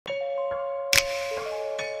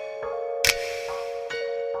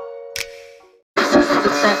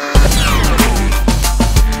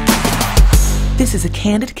This is a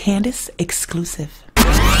Candid Candice exclusive.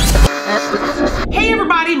 Hey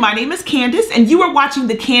everybody, my name is Candice and you are watching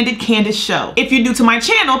the Candid Candice show. If you're new to my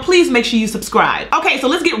channel, please make sure you subscribe. Okay, so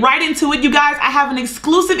let's get right into it, you guys. I have an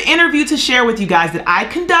exclusive interview to share with you guys that I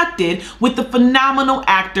conducted with the phenomenal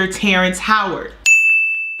actor Terrence Howard.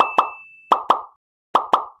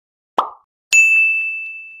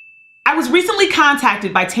 I was recently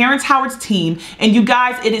contacted by Terrence Howard's team, and you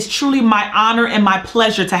guys, it is truly my honor and my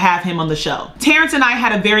pleasure to have him on the show. Terrence and I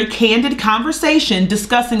had a very candid conversation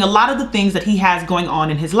discussing a lot of the things that he has going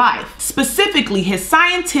on in his life, specifically his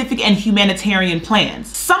scientific and humanitarian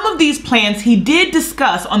plans. Some of these plans he did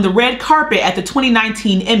discuss on the red carpet at the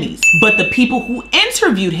 2019 Emmys, but the people who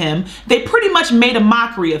interviewed him, they pretty much made a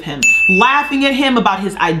mockery of him, laughing at him about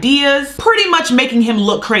his ideas, pretty much making him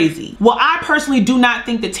look crazy. Well, I personally do not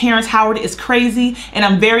think that Terrence Howard is crazy, and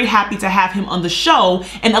I'm very happy to have him on the show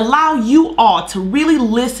and allow you all to really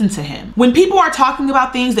listen to him. When people are talking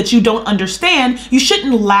about things that you don't understand, you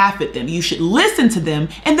shouldn't laugh at them. You should listen to them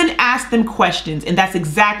and then ask them questions, and that's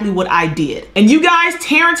exactly what I did. And you guys,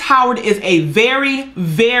 Terrence Howard is a very,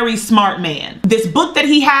 very smart man. This book that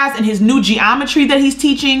he has and his new geometry that he's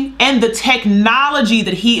teaching and the technology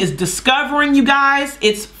that he is discovering, you guys,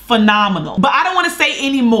 it's phenomenal. But I don't want to say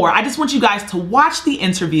any more. I just want you guys to watch the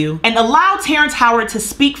interview and allow Terrence Howard to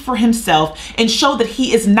speak for himself and show that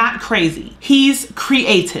he is not crazy. He's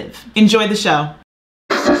creative. Enjoy the show.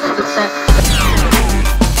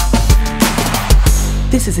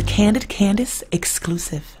 This is a Candid Candice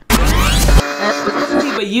exclusive.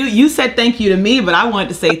 But you said thank you to me, but I wanted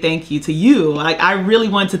to say thank you to you. Like, I really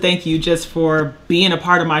want to thank you just for being a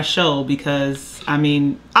part of my show, because I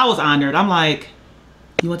mean, I was honored. I'm like,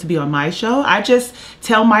 you want to be on my show? I just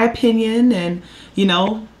tell my opinion and, you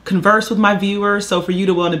know, converse with my viewers. So for you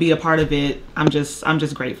to want to be a part of it, I'm just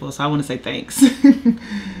grateful. So I want to say thanks.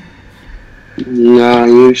 No,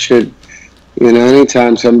 you should, you know,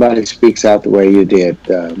 anytime somebody speaks out the way you did,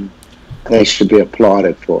 they should be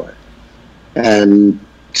applauded for it. And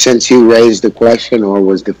since you raised the question or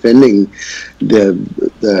was defending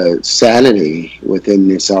the sanity within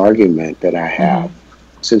this argument that I have,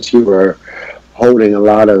 since you were holding a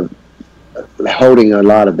lot of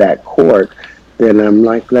that court, then I'm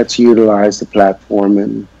like, let's utilize the platform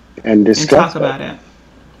and discuss and talk about it.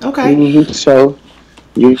 Okay. So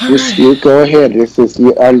you go ahead. This is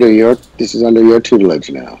under your tutelage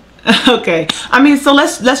now. Okay. I mean, so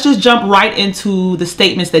let's just jump right into the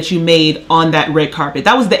statements that you made on that red carpet.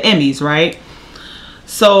 That was the Emmys, right?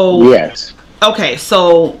 So yes. Okay,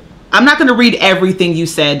 so I'm not going to read everything you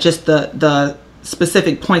said, just the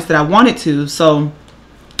specific points that I wanted to. So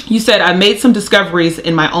you said, I made some discoveries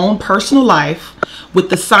in my own personal life with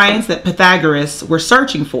the science that Pythagoras were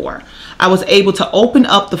searching for. I was able to open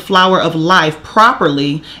up the flower of life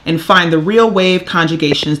properly and find the real wave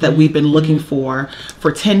conjugations that we've been looking for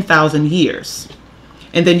 10,000 years.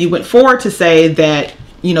 And then you went forward to say that,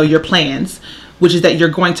 you know, your plans, which is that you're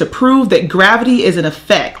going to prove that gravity is an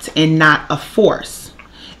effect and not a force.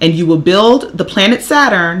 And you will build the planet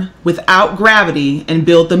Saturn without gravity and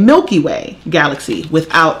build the Milky Way galaxy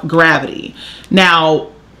without gravity. Now,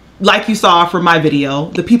 like you saw from my video,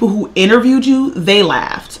 the people who interviewed you, they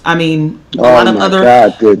laughed. I mean, a lot of other,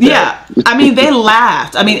 yeah, I mean, they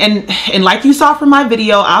laughed. I mean, and like you saw from my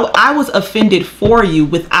video, I was offended for you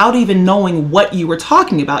without even knowing what you were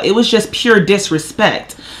talking about. It was just pure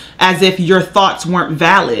disrespect, as if your thoughts weren't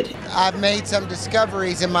valid. I've made some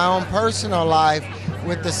discoveries in my own personal life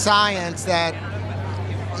with the science that,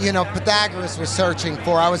 you know, Pythagoras was searching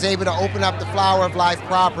for. I was able to open up the flower of life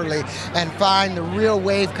properly and find the real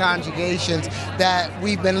wave conjugations that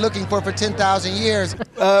we've been looking for 10,000 years.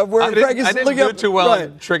 I didn't do too well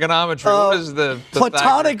in trigonometry. What is the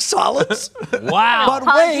platonic solids? Wow. But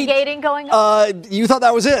conjugating going on? You thought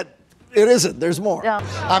that was it. It isn't. There's more. Yeah.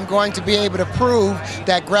 I'm going to be able to prove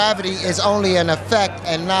that gravity is only an effect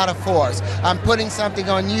and not a force. I'm putting something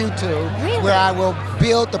on YouTube where I will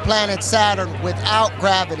build the planet Saturn without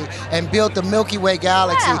gravity and build the Milky Way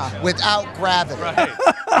galaxy without gravity. Right.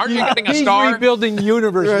 Aren't you getting a star? He's rebuilding the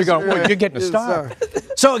universe. You're going, well, you're getting a star.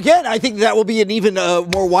 So again, I think that will be an even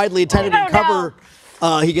more widely attended and cover.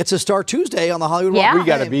 He gets a star Tuesday on the Hollywood Walk. We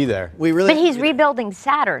got to be there. We really. But he's rebuilding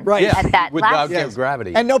Saturn at that without last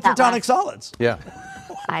gravity and no platonic solids. Yeah.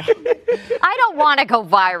 I don't want to go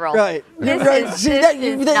viral. Right. That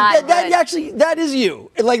is you.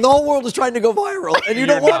 Like the whole world is trying to go viral, and you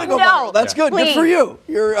don't want to go viral. That's good. Please. Good for you.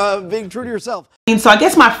 You're being true to yourself. So I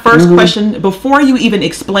guess my first question, before you even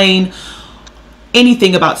explain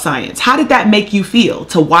anything about science, how did that make you feel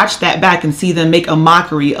to watch that back and see them make a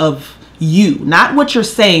mockery of you, not what you're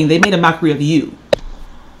saying. They made a mockery of you.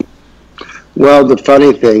 Well, the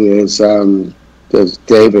funny thing is, as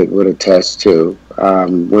David would attest to,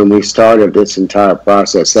 when we started this entire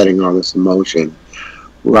process, setting all this in motion,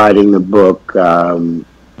 writing the book,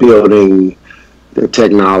 building the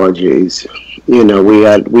technologies, you know,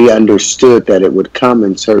 we understood that it would come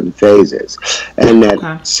in certain phases, and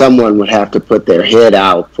that someone would have to put their head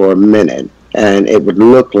out for a minute, and it would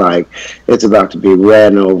look like it's about to be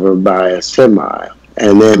ran over by a semi,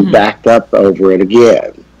 and then backed up over it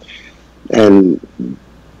again. And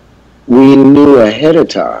we knew ahead of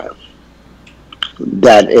time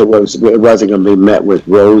that it wasn't going to be met with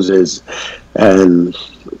roses and,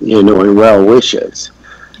 you know, and well wishes.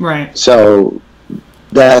 Right. So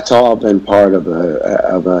that's all been part of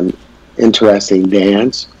an interesting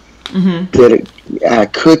dance. I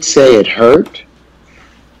could say it hurt,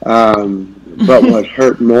 but what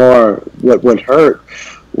hurt more, what hurt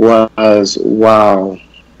was, wow,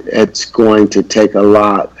 it's going to take a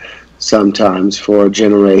lot sometimes for a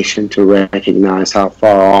generation to recognize how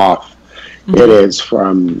far off it is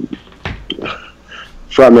from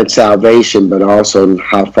its salvation, but also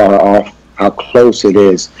how far off, how close it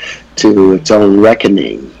is to its own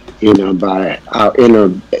reckoning, you know, by our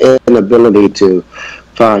inability to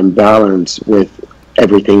find balance with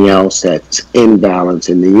everything else that's in balance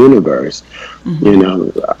in the universe. You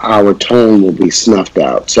know, our tone will be snuffed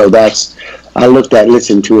out. So I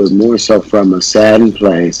listened to it more so from a saddened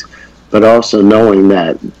place, but also knowing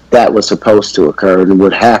that that was supposed to occur and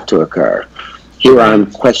would have to occur. Here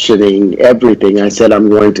I'm questioning everything. I said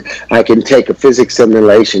I can take a physics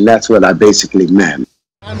simulation. That's what I basically meant.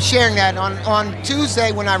 I'm sharing that on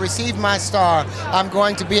Tuesday when I receive my star. I'm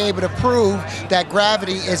going to be able to prove that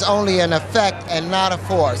gravity is only an effect and not a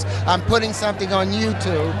force. I'm putting something on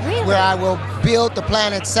YouTube where I will build the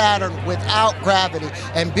planet Saturn without gravity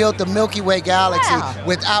and build the Milky Way galaxy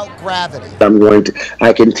without gravity.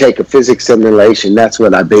 I can take a physics simulation. That's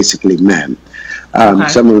what I basically meant.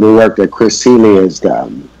 Some of the work that Chris Seeley has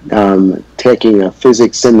done, taking a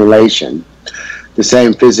physics simulation, the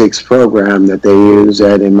same physics program that they use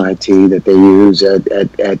at MIT, that they use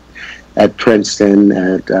at Princeton,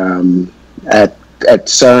 at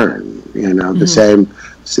CERN, you know, the same.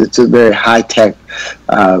 It's a very high-tech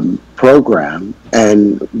program,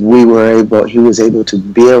 and he was able to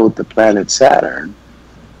build the planet Saturn,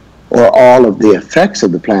 or all of the effects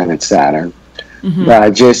of the planet Saturn,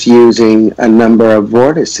 by just using a number of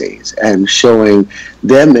vortices and showing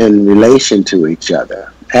them in relation to each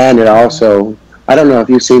other. And it also, I don't know if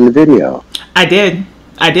you've seen the video. I did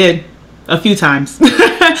a few times.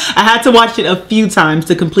 I had to watch it a few times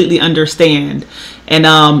to completely understand. And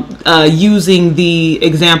using the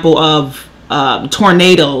example of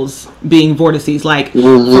tornadoes being vortices, like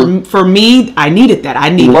for me, I needed that. I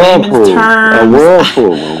need layman's terms. A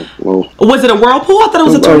whirlpool. Was it a whirlpool? I thought it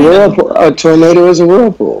was a tornado. A tornado is a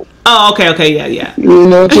whirlpool. Oh, okay, yeah. You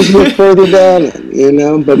know, just look further down it, you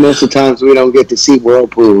know. But most of the times we don't get to see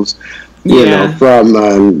whirlpools, you know, from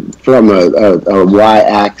a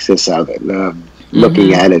y-axis of it,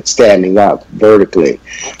 looking at it standing up vertically.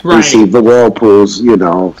 Right. You see the whirlpools, you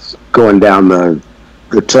know, going down the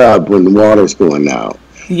tub when the water's going out.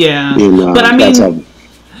 Yeah, you know, but I mean,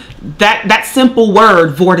 that simple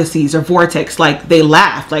word, vortices or vortex, like they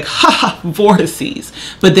laugh, like, ha, vortices.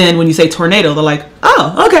 But then when you say tornado, they're like,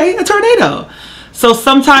 oh, okay, a tornado. So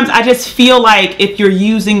sometimes I just feel like if you're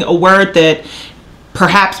using a word that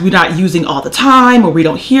perhaps we're not using all the time, or we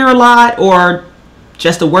don't hear a lot, or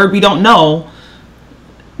just a word we don't know,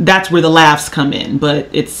 that's where the laughs come in. But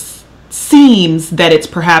it seems that it's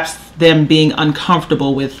perhaps them being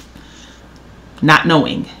uncomfortable with not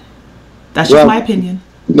knowing. That's just my opinion.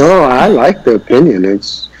 No, I like the opinion.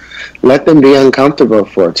 It's let them be uncomfortable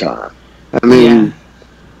for a time. I mean,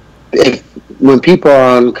 when people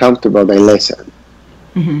are uncomfortable, they listen.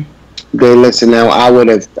 They listen. Now, I would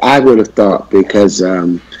have thought, because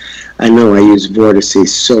I know I use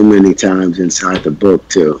vortices so many times inside the book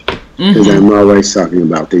too, because I'm always talking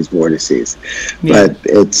about these vortices. But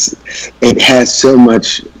it has so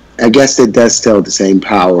much. I guess it does tell the same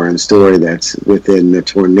power and story that's within the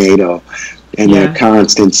tornado and that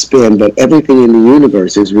constant spin, but everything in the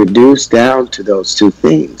universe is reduced down to those two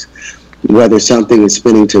things, whether something is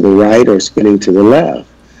spinning to the right or spinning to the left.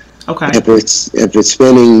 Okay. If it's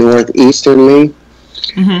spinning northeasterly,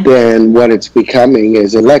 then what it's becoming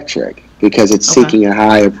is electric, because it's seeking a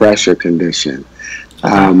higher pressure condition.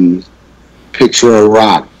 Picture a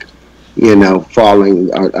rock, you know,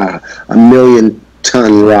 falling, a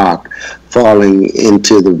 1,000,000-ton rock falling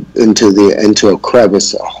into a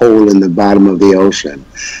crevice, a hole in the bottom of the ocean,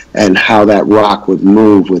 and how that rock would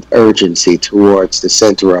move with urgency towards the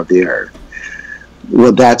center of the earth.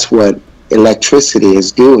 Well, that's what electricity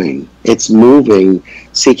is doing. It's moving,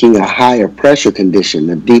 seeking a higher pressure condition.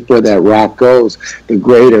 The deeper that rock goes, the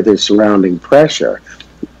greater the surrounding pressure,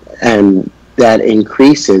 and that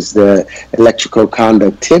increases the electrical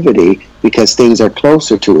conductivity because things are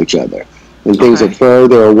closer to each other. When things are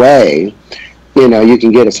further away, you know, you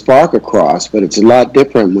can get a spark across, but it's a lot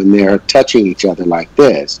different when they're touching each other like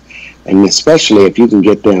this. And especially if you can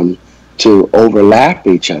get them to overlap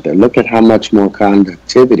each other. Look at how much more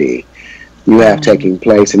conductivity you have taking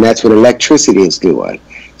place. And that's what electricity is doing,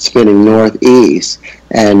 spinning northeast.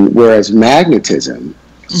 And whereas magnetism,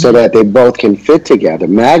 so that they both can fit together,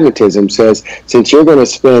 magnetism says, since you're going to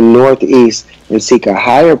spin northeast and seek a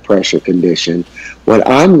higher pressure condition, what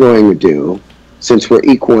I'm going to do, since we're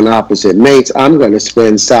equal and opposite mates, I'm going to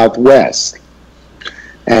spin southwest.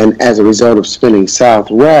 And as a result of spinning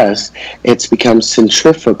southwest, it's become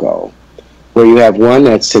centrifugal, where you have one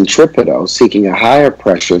that's centripetal, seeking a higher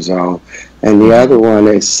pressure zone, and the other one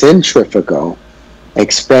is centrifugal,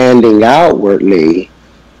 expanding outwardly,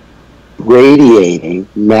 radiating,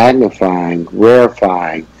 magnifying,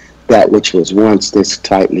 rarefying that which was once this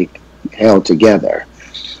tightly held together.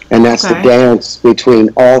 And that's the dance between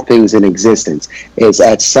all things in existence. It's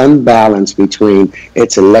at some balance between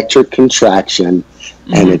its electric contraction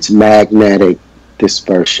and its magnetic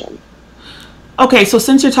dispersion. Okay, so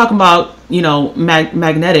since you're talking about, you know,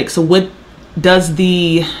 magnetic, so what does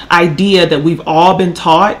the idea that we've all been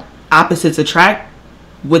taught, opposites attract,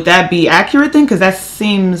 would that be accurate then? Because that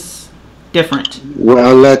seems different.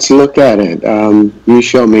 Well, let's look at it. You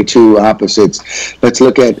show me two opposites. Let's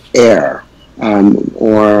look at air.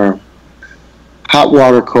 Or hot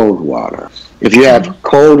water, cold water. If you have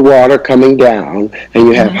cold water coming down and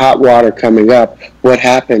you have hot water coming up, what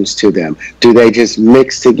happens to them? Do they just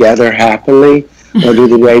mix together happily, or do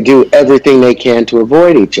they do everything they can to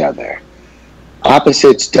avoid each other?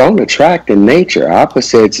 Opposites don't attract in nature.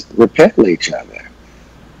 Opposites repel each other.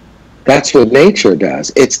 That's what nature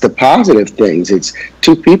does. It's the positive things. It's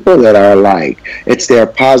two people that are alike. It's their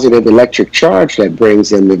positive electric charge that brings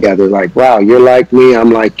them together. Like, wow, you're like me, I'm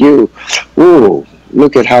like you. Ooh,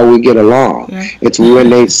 look at how we get along. Yeah. It's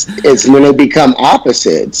when they become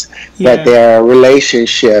opposites that their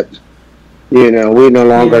relationship, you know, we no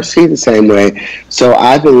longer see the same way. So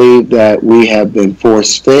I believe that we have been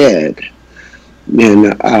force-fed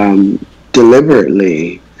and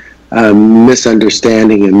deliberately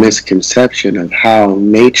misunderstanding and misconception of how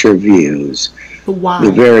nature views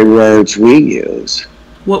the very words we use.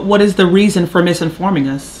 What is the reason for misinforming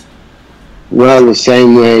us? Well, the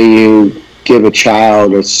same way you give a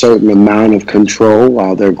child a certain amount of control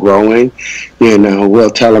while they're growing, you know, we'll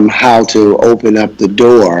tell them how to open up the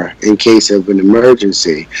door in case of an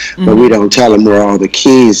emergency, but we don't tell them where all the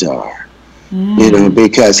keys are, you know,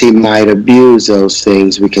 because he might abuse those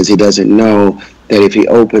things because he doesn't know that if he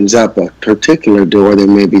opens up a particular door, there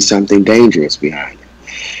may be something dangerous behind it.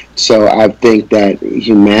 So I think that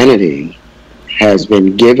humanity has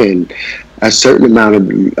been given a certain amount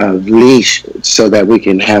of leash so that we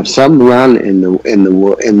can have some run in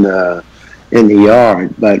the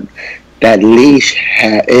yard, but that leash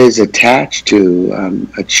is attached to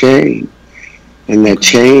a chain, and that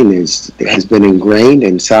chain has been ingrained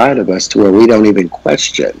inside of us to where we don't even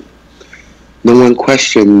question. No one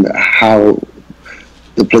questioned how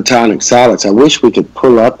the platonic solids. I wish we could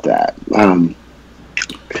pull up that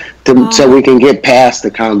so we can get past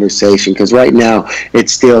the conversation, because right now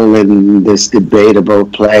it's still in this debatable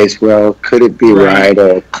place. Well, could it be right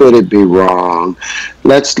or could it be wrong?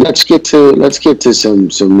 Let's get to some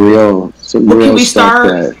real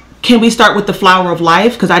stuff. Can we start with the flower of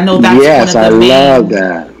life? Because I know that's one of the main. Yes, I love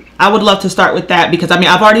that. I would love to start with that, because I mean,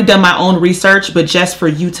 I've already done my own research, but just for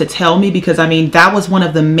you to tell me, because I mean, that was one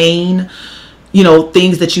of the main, you know,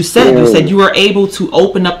 things that you said. You said you were able to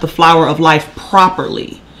open up the flower of life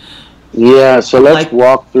properly. Yeah, so let's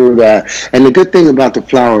walk through that. And the good thing about the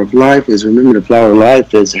flower of life is, remember, the flower of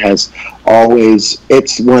life it's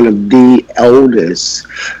one of the oldest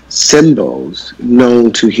symbols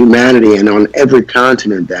known to humanity, and on every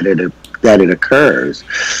continent that it occurs.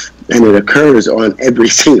 And it occurs on every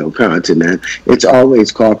single continent. It's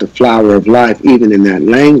always called the flower of life, even in that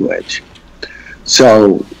language.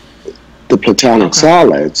 So the platonic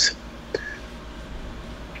solids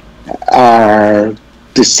are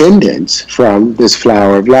descendants from this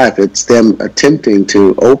flower of life. It's them attempting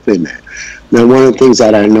to open it. Now, one of the things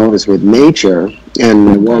that I noticed with nature,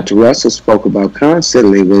 and Walter Russell spoke about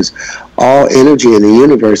constantly, was all energy in the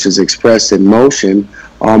universe is expressed in motion,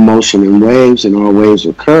 all motion in waves, and all waves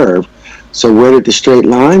are curved. So where did the straight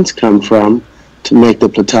lines come from to make the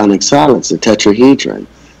platonic solids, the tetrahedron?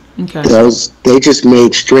 Okay. They just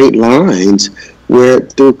made straight lines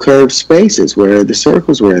through curved spaces where the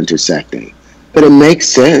circles were intersecting. But it makes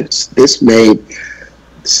sense. This made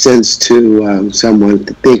sense to someone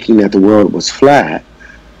thinking that the world was flat.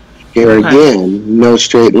 Here again, no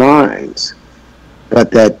straight lines,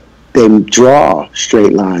 but that they draw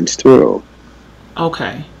straight lines through.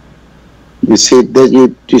 Okay. You see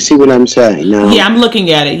that you see what I'm saying now? Yeah, I'm looking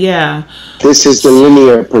at it. Yeah. This is the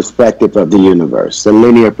linear perspective of the universe, the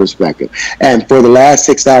linear perspective. And for the last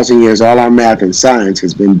 6,000 years, all our math and science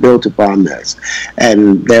has been built upon this.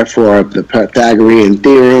 And therefore, the Pythagorean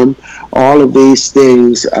theorem, all of these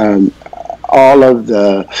things, all of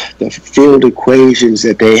the field equations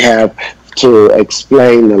that they have to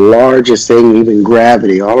explain the largest thing, even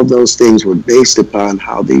gravity, all of those things were based upon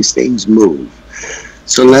how these things move.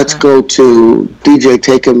 So let's go to, DJ,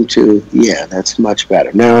 take them to, yeah, that's much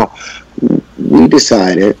better. Now, we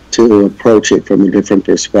decided to approach it from a different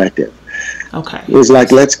perspective. Okay. It was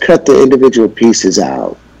like, let's cut the individual pieces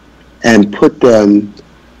out and put them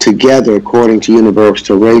together according to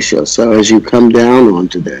universal ratio. So as you come down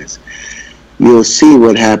onto this, you'll see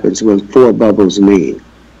what happens when four bubbles meet.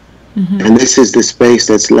 And this is the space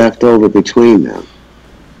that's left over between them.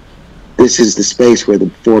 This is the space where the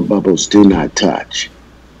four bubbles do not touch.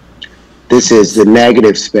 This is the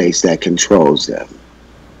negative space that controls them.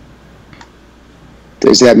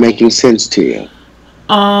 Is that making sense to you?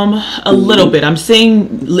 A little bit. I'm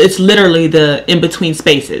seeing it's literally the in-between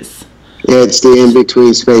spaces. It's the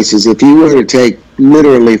in-between spaces. If you were to take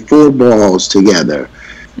literally four balls together,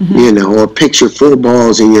 you know, or picture four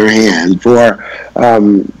balls in your hand, four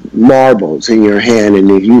marbles in your hand,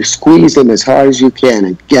 and if you squeeze them as hard as you can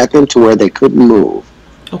and get them to where they couldn't move,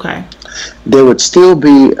 okay, there would still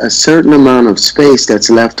be a certain amount of space that's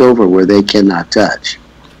left over where they cannot touch.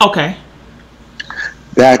 Okay.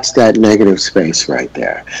 That's that negative space right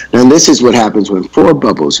there. Now this is what happens when four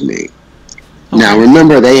bubbles meet. Okay. Now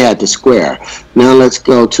remember, they had the square. Now let's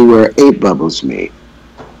go to where 8 bubbles meet.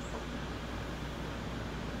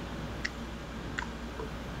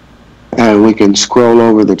 And we can scroll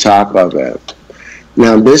over the top of it.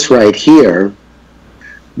 Now this right here,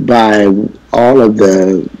 by all of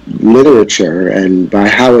the literature and by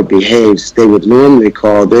how it behaves, they would normally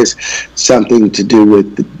call this something to do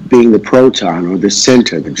with being the proton or the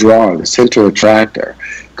center, the drawer, the center attractor.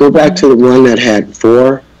 Go back to the one that had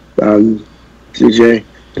 4, DJ.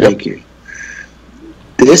 Thank you.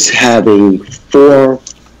 This having 4,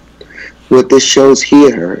 what this shows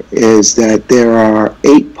here is that there are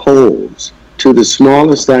 8 poles to the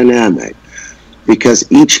smallest dynamic, because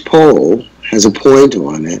each pole has a point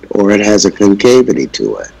on it or it has a concavity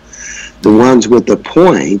to it. The ones with the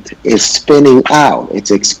point is spinning out,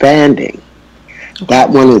 it's expanding. That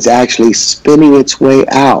one is actually spinning its way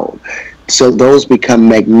out. So those become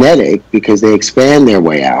magnetic because they expand their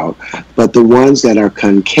way out. But the ones that are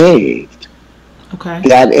concaved,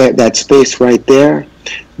 that space right there,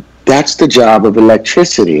 that's the job of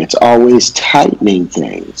electricity. It's always tightening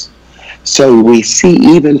things. So we see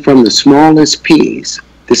even from the smallest piece,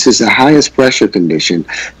 this is the highest pressure condition,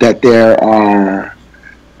 that there are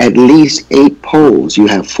at least 8 poles. You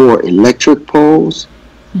have 4 electric poles,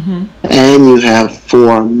 and you have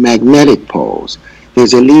 4 magnetic poles.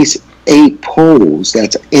 There's at least 8 poles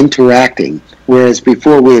that's interacting, whereas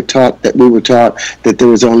before we were taught that there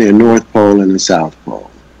was only a North Pole and a South Pole.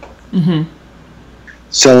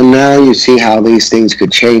 So now you see how these things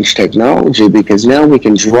could change technology, because now we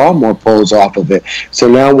can draw more poles off of it. So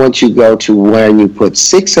now once you go to when you put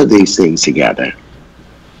 6 of these things together,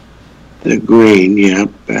 the green,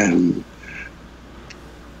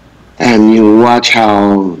 and you watch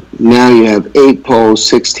how now you have 8 poles,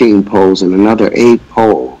 16 poles, and another 8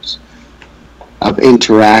 poles of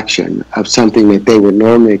interaction of something that they would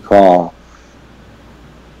normally call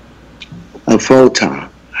a photon,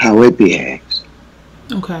 how it behaves.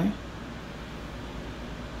 Okay.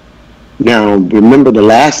 Now, remember the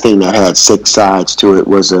last thing that had 6 sides to it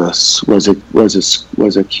was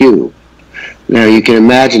a cube. Now you can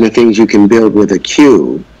imagine the things you can build with a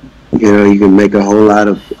cube. You know, you can make a whole lot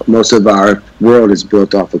of. Most of our world is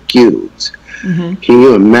built off of cubes. Can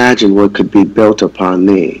you imagine what could be built upon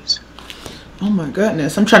these? Oh my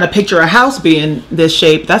goodness! I'm trying to picture a house being this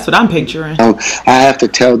shape. That's what I'm picturing. I have to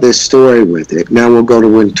tell this story with it. Now we'll go to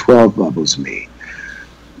when 12 bubbles meet.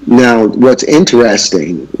 Now, what's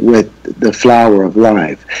interesting with the flower of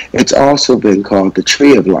life, it's also been called the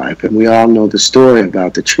tree of life. And we all know the story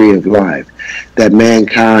about the tree of life, that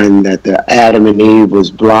mankind, that the Adam and Eve was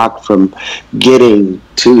blocked from getting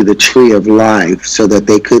to the tree of life so that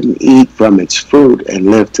they couldn't eat from its fruit and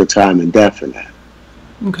live to time indefinite.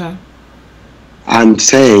 Okay. I'm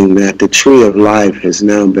saying that the tree of life has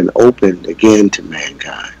now been opened again to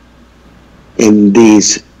mankind in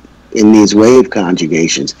these wave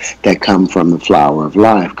conjugations that come from the flower of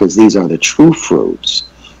life, because these are the true fruits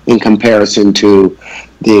in comparison to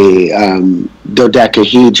the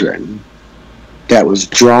dodecahedron that was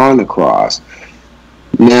drawn across.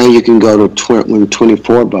 Now you can go to when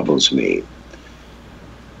 24 bubbles meet.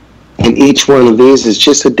 And each one of these is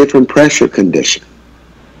just a different pressure condition.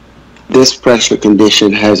 This pressure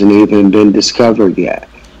condition hasn't even been discovered yet.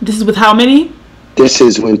 This is with how many? This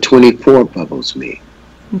is when 24 bubbles meet.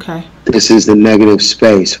 Okay. This is the negative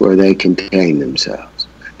space where they contain themselves.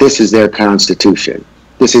 This is their constitution.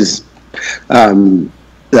 This is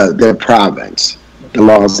their province, the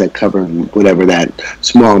laws that cover whatever that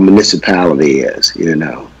small municipality is, you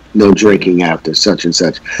know. No drinking after such and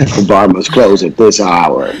such. The bar must close at this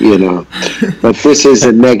hour, you know. But this is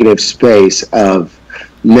a negative space of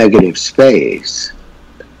negative space.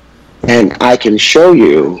 And I can show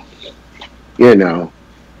you, you know,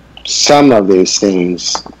 some of these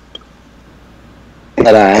things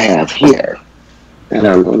that I have here. And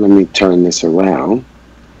let me turn this around.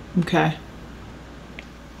 Okay.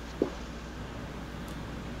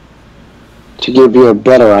 To give you a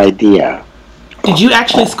better idea. Did you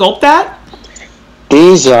actually sculpt that?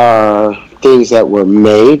 These are things that were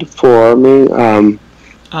made for me.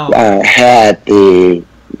 I had to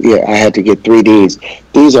get 3Ds.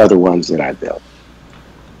 These are the ones that I built.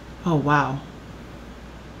 Oh, wow.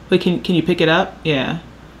 Wait, can you pick it up? Yeah.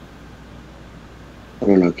 I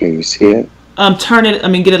don't know, can you see it? Turn it,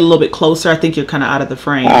 get it a little bit closer. I think you're kind of out of the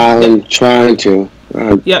frame. I'm trying to.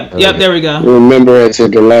 Yep, there we go. Remember, it's a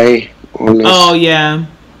delay on this. Oh, yeah.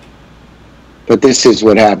 But this is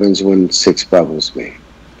what happens when 6 bubbles meet.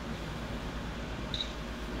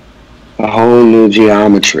 A whole new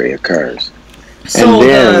geometry occurs. So and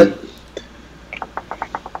then,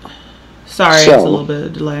 sorry, it's a little bit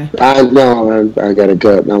of delay. I know, I gotta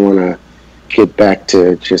go. I want to get back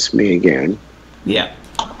to just me again. Yeah.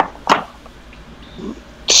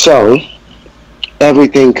 So,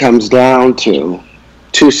 everything comes down to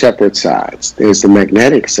 2 separate sides. There's the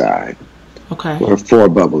magnetic side, okay, where 4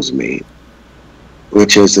 bubbles meet,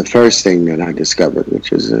 which is the first thing that I discovered,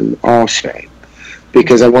 which is an all shape.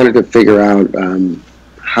 Because I wanted to figure out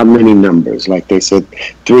how many numbers. Like they said,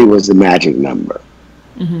 3 was the magic number.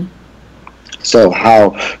 Mm-hmm. So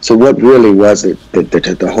what really was it?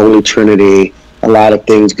 The Holy Trinity, a lot of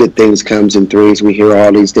things, good things comes in 3s. We hear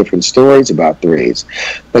all these different stories about 3s.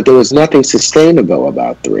 But there was nothing sustainable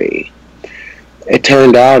about 3. It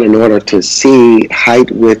turned out in order to see height,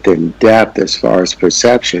 width, and depth as far as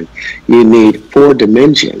perception, you need 4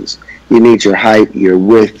 dimensions. You need your height, your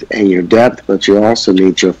width, and your depth, but you also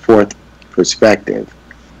need your 4th perspective.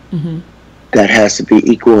 Mm-hmm. That has to be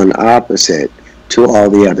equal and opposite to all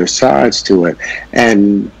the other sides to it.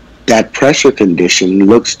 And that pressure condition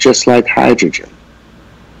looks just like hydrogen.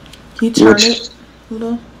 Can you turn it a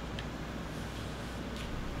little?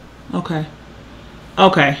 Okay.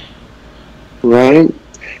 Okay. Right?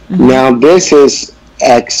 Mm-hmm. Now this is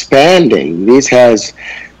expanding. This has,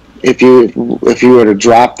 if you were to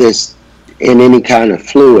drop this in any kind of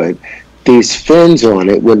fluid, these fins on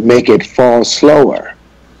it would make it fall slower.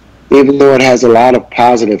 Even though it has a lot of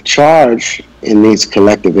positive charge in these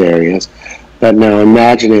collective areas. But now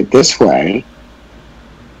imagine it this way,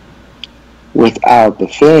 without the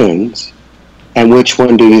fins, and which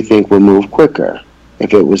one do you think will move quicker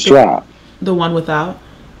if it was dropped? The one without?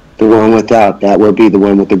 The one without, that would be the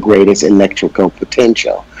one with the greatest electrical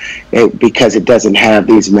potential. Because it doesn't have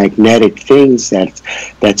these magnetic things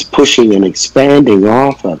that's pushing and expanding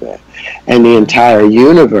off of it. And the entire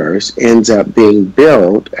universe ends up being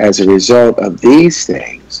built as a result of these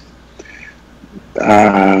things.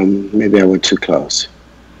 Maybe I went too close.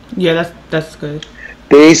 Yeah, that's good.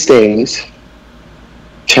 These things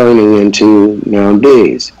turning into now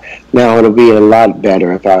these. Now it'll be a lot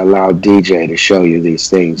better if I allow DJ to show you these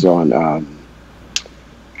things on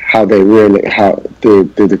how they really, through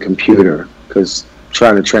the computer, because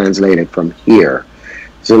trying to translate it from here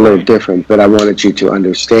is a little different, but I wanted you to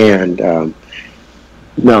understand,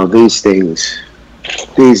 no, these things,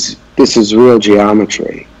 this is real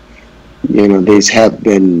geometry. You know, these have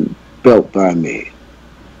been built by me.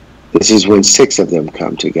 This is when 6 of them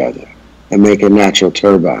come together and make a natural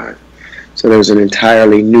turbine. So there's an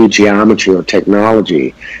entirely new geometry or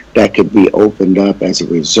technology that could be opened up as a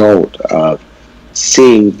result of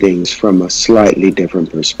seeing things from a slightly different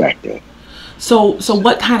perspective. So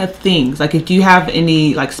what kind of things? Like, if you have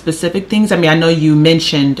any like specific things? I mean, I know you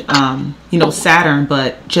mentioned, Saturn,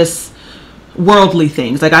 but just worldly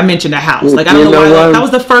things. Like I mentioned a house. Like I don't know why that was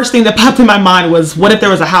the first thing that popped in my mind was, what if there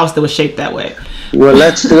was a house that was shaped that way? Well,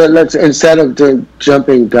 let's instead of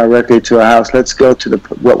jumping directly to a house, let's go to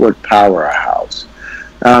what would power a house.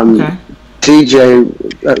 Okay.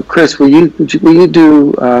 TJ, Chris, will you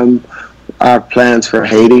do our plans for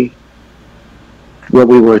Haiti? What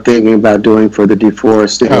we were thinking about doing for the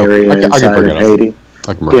deforested area inside of Haiti?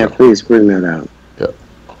 Yeah, please bring that out.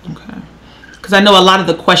 Yeah. Okay. Because I know a lot of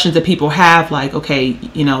the questions that people have, like, okay,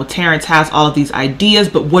 Terrence has all of these ideas,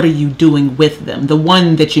 but what are you doing with them? The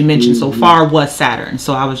one that you mentioned so far was Saturn,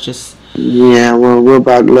 so I was just... Yeah, well,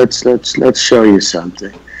 let's show you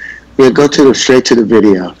something. Yeah, go straight to the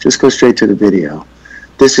video. Just go straight to the video.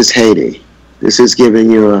 This is Haiti. This is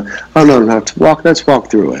giving you a... Oh, no, let's walk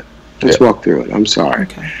through it. Let's walk through it. I'm sorry.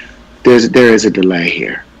 Okay. There is a delay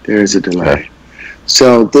here. There is a delay. Okay.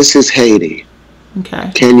 So this is Haiti.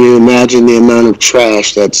 Okay. Can you imagine the amount of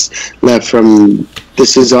trash that's left from...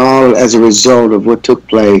 This is all as a result of what took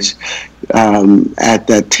place at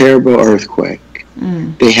that terrible earthquake.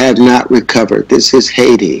 They have not recovered. This is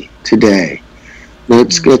Haiti today.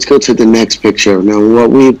 Let's go to the next picture. Now, what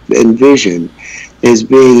we envision is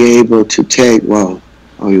being able to take... Well,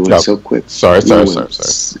 oh, you went so quick. Sorry. I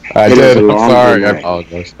did. I'm sorry. I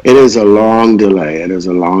apologize. It is a long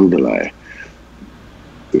delay.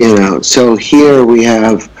 So here we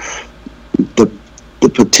have the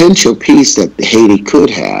potential peace that Haiti could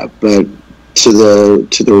have, but to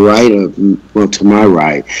the right of, well, to my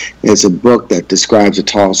right, is a book that describes a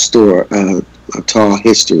tall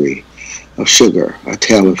history of sugar, a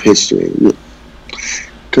tale of history.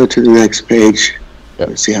 Go to the next page.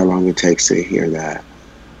 Let's see how long it takes to hear that.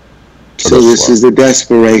 So this is the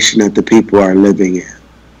desperation that the people are living in.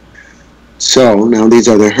 So now these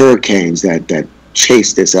are the hurricanes that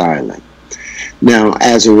chase this island. Now,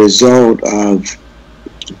 as a result of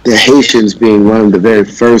the Haitians being one of the very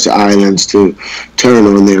first islands to turn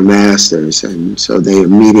on their masters, and so they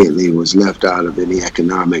immediately was left out of any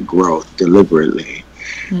economic growth deliberately.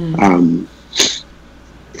 The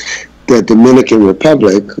Dominican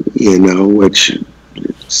Republic, which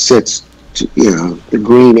sits, the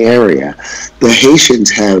green area, the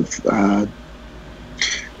Haitians have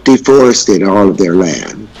deforested all of their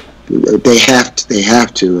land. They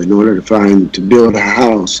have to in order to build a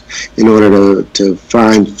house, in order to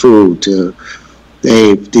find food.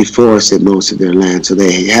 They've deforested most of their land, so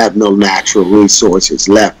they have no natural resources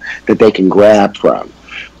left that they can grab from.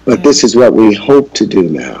 But this is what we hope to do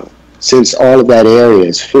now, since all of that area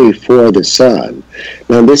is free for the sun.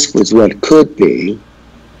 Now, this was what could be.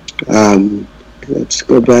 Let's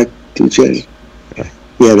go back, DJ.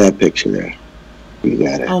 Yeah, that picture there. You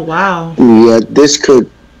got it. Oh, wow. Yeah, this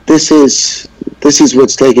is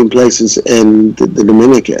what's taking place in the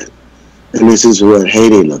Dominican, and this is what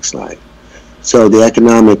Haiti looks like. So the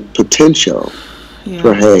economic potential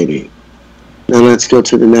for Haiti. Now let's go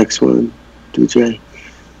to the next one, DJ.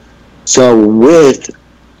 So with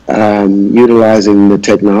utilizing the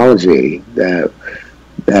technology that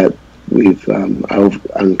we've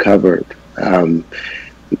uncovered,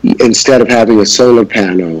 instead of having a solar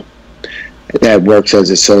panel that works as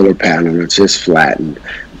a solar panel, it's just flattened.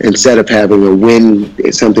 Instead of having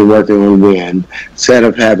something working on wind, instead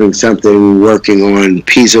of having something working on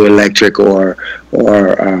piezoelectric or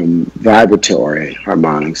vibratory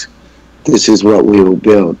harmonics, this is what we will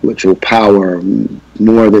build, which will power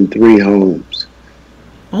more than 3 homes.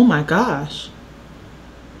 Oh my gosh.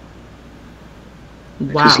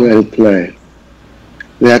 Wow. Just let it play.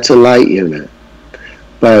 That's a light unit.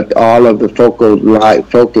 But all of the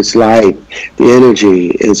focus light, the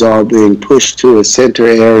energy is all being pushed to a center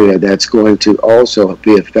area that's going to also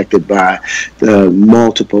be affected by the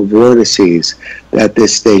multiple vortices that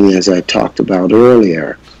this thing, as I talked about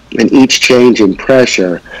earlier. And each change in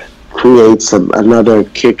pressure creates another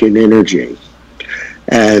kick in energy.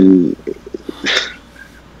 And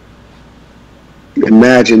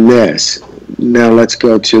imagine this. Now let's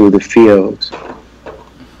go to the fields.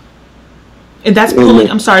 And that's pulling.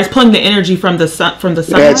 I'm sorry, it's pulling the energy from the sun.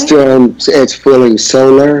 It's pulling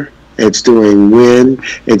solar. It's doing wind.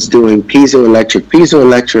 It's doing piezoelectric.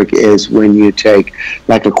 Piezoelectric is when you take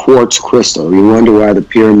like a quartz crystal. You wonder why the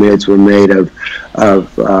pyramids were made of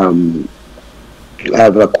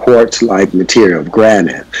of a quartz-like material,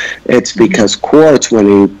 granite. It's because quartz, when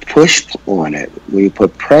you push on it, when you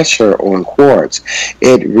put pressure on quartz,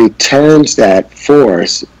 it returns that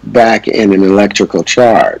force back in an electrical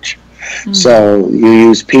charge. So you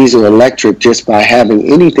use piezoelectric just by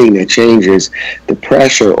having anything that changes the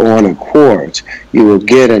pressure on a quartz, you will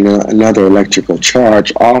get another electrical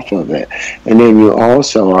charge off of it. And then you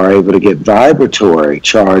also are able to get vibratory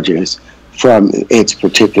charges from its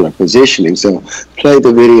particular positioning. So play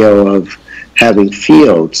the video of having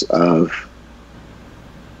fields of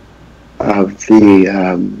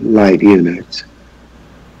the light units.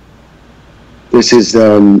 This is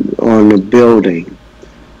on a building,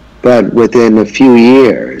 but within a few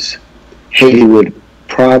years, Haiti would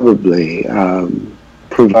probably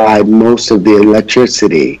provide most of the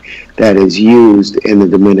electricity that is used in the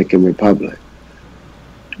Dominican Republic.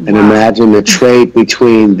 And imagine the trade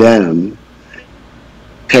between them,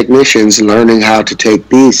 technicians learning how to take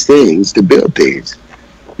these things to build these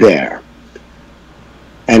there.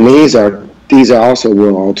 And these also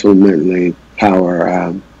will ultimately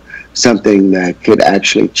power something that could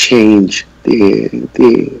actually change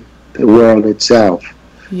the world itself.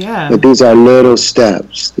 Yeah. But these are little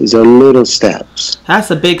steps. These are little steps.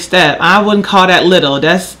 That's a big step. I wouldn't call that little.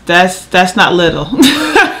 That's not little.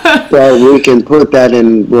 Well, we can put that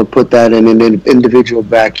in. We'll put that in individual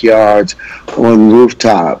backyards, on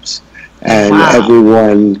rooftops, and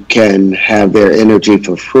everyone can have their energy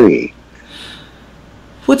for free.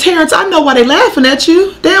 Well, Terrence, I know why they're laughing at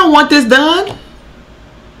you. They don't want this done.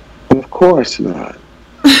 Of course not.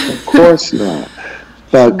 Of course not.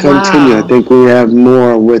 But continue. I think we have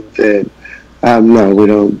more with it. No, we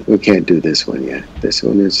don't. We can't do this one yet. This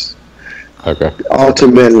one is. Okay.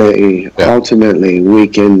 Ultimately, we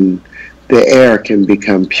can. The air can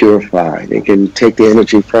become purified. It can take the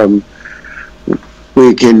energy from.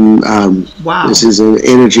 We can. This is an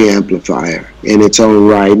energy amplifier in its own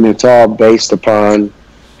right, and it's all based upon,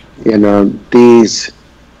 these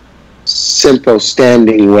simple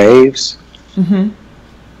standing waves.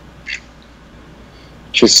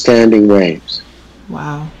 Just standing waves.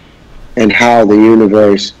 Wow. And how the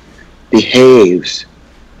universe behaves,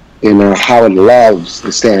 how it loves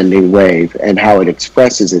the standing wave and how it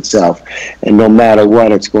expresses itself. And no matter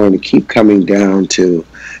what, it's going to keep coming down to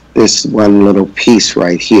this one little piece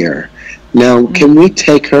right here. Now, can we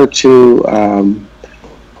take her to,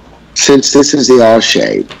 since this is the all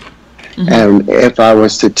shape, and if I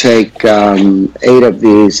was to take 8 of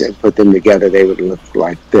these and put them together, they would look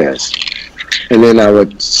like this. And then I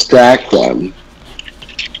would stack them,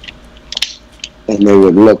 and they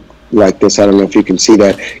would look like this. I don't know if you can see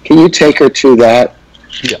that. Can you take her to that,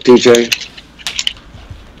 DJ?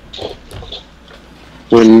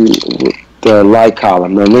 When the light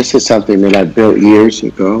column. Now, this is something that I built years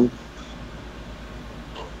ago.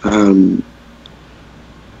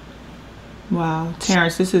 Wow,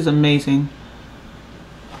 Terrence, this is amazing.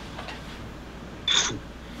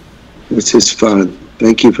 This is fun.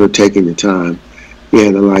 Thank you for taking the time. Yeah,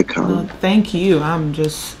 the light column. Thank you. I'm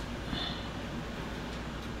just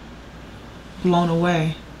blown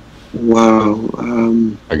away. Wow.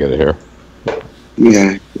 I get it here.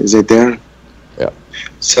 Yeah, is it there? Yeah.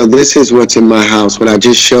 So this is what's in my house. What I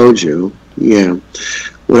just showed you. Yeah.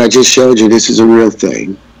 What I just showed you, this is a real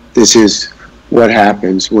thing. This is what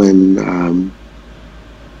happens when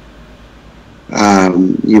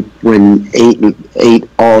when eight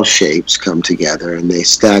all shapes come together and they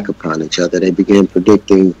stack upon each other. They begin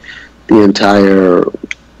predicting the entire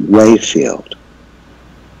wave field.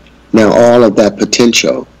 Now, all of that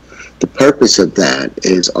potential, the purpose of that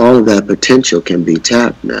is all of that potential can be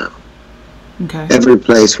tapped now. Okay. Every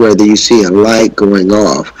place where you see a light going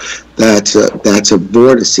off, that's a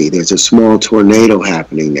vortex. There's a small tornado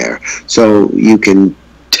happening there. So you can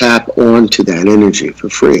tap onto that energy for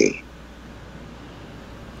free.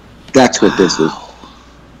 That's what this is.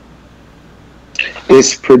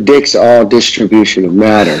 This predicts all distribution of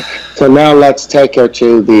matter. So now let's take her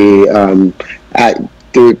to the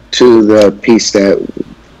to the piece that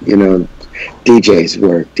DJ's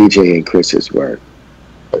work, DJ and Chris's work.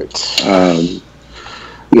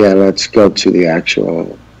 Yeah, let's go to the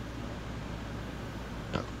actual.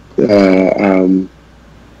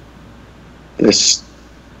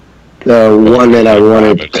 The one that I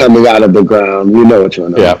wanted coming out of the ground. You know which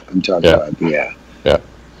one I'm talking about. Yeah. Yeah.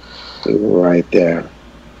 So right there.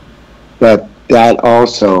 But that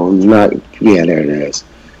also not. Yeah, there it is.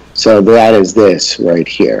 So that is this right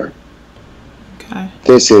here. Okay.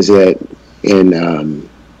 This is it in.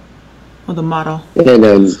 Well, the model. And then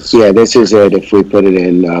this is it if we put it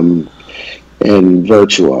in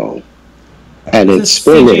virtual, and it's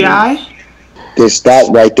spinning. CGI? that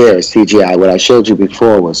right there is CGI. What I showed you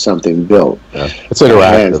before was something built. Yeah. It's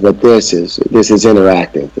interactive. But this is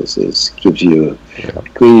interactive. Gives you. Yeah.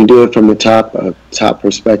 Can you do it from the top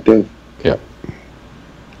perspective? Yeah.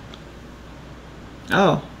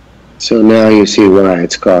 Oh. So now you see why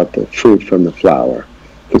it's called the fruit from the flower,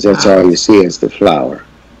 because that's all you see is the flower,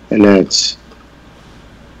 and that's.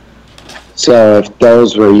 So if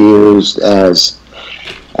those were used as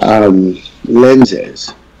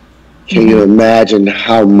lenses, can you imagine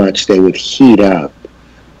how much they would heat up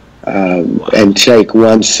and take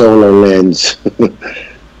one solar lens?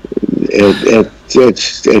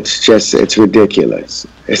 It's ridiculous.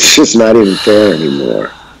 It's just not even fair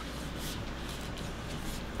anymore.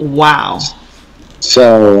 Wow.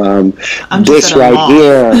 So this right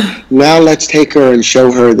here, now let's take her and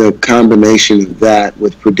show her the combination of that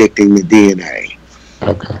with predicting the DNA.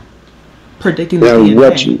 Okay. Predicting the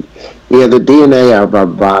DNA. The DNA of our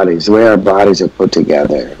bodies, the way our bodies are put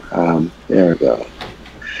together. There we go.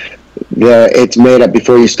 Yeah, it's made up,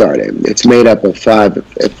 before you start it's made up of five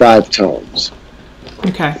tones.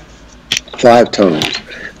 Okay. 5 tones.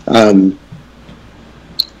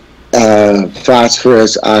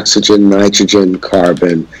 Phosphorus, oxygen, nitrogen,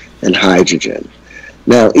 carbon, and hydrogen.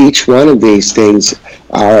 Now, each one of these things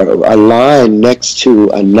are aligned next to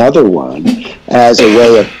another one as a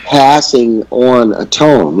way of passing on a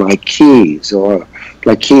tone, like keys on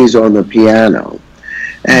the piano.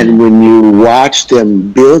 And when you watch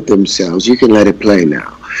them build themselves, you can let it play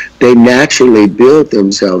now. They naturally build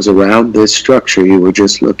themselves around this structure you were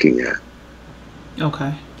just looking at.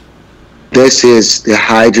 Okay. This is the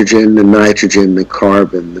hydrogen, the nitrogen, the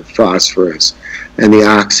carbon, the phosphorus, and the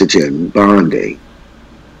oxygen bonding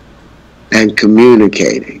and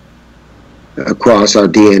communicating across our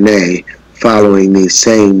DNA, following these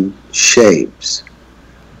same shapes,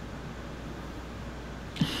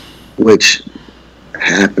 which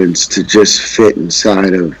happens to just fit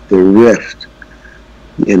inside of the rift,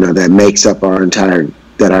 that makes up our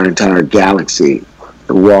entire galaxy,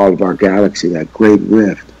 the wall of our galaxy, that great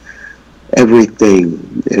rift.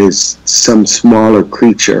 Everything is some smaller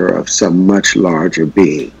creature of some much larger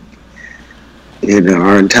being.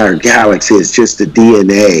 Our entire galaxy is just a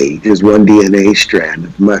DNA, just one DNA strand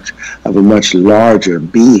of a much larger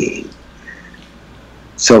being.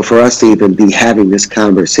 So for us to even be having this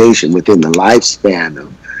conversation within the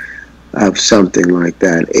lifespan of something like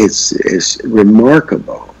that, it's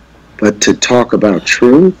remarkable. But to talk about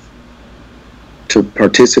truth, to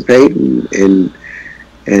participate in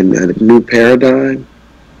a new paradigm,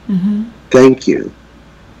 thank you.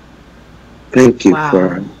 Thank you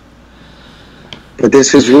for but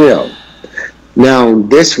this is real. Now,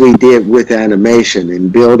 this we did with animation in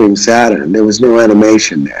building Saturn. There was no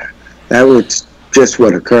animation there. That was just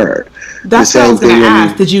what occurred. That's what I was going to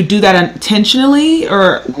ask. Did you do that intentionally,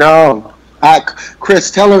 or? No.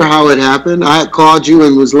 Chris, tell her how it happened. I called you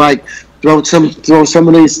and was like, throw some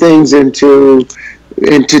of these things into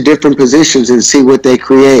different positions and see what they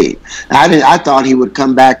create. I thought he would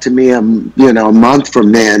come back to me a month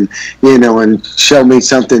from then, and show me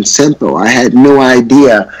something simple. I had no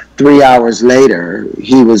idea 3 hours later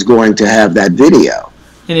he was going to have that video.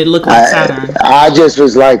 And it looked like Saturn. I just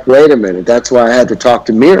was like, wait a minute. That's why I had to talk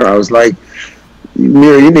to Mira. I was like,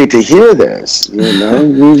 Mira, you need to hear this.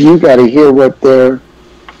 You got to hear what they're.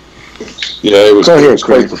 Yeah,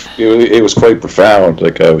 it was quite profound.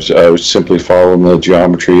 Like I was simply following the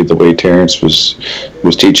geometry the way Terrence was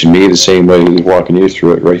teaching me, the same way he was walking you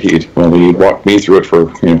through it. Right? He'd walked me through it for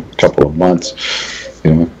a couple of months,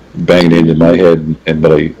 banging into my head,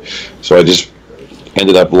 so I just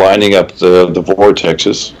ended up lining up the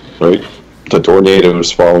vortexes, right? The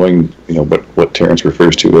tornadoes following what Terrence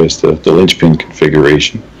refers to as the linchpin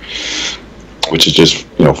configuration, which is just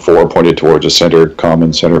 4 pointed towards a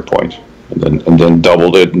common center point. And then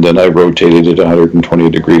doubled it, and then I rotated it 120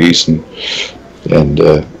 degrees, and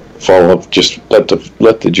follow up. Just let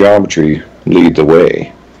the geometry lead the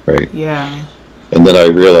way, right? Yeah. And then I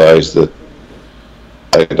realized that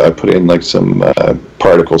I put in like some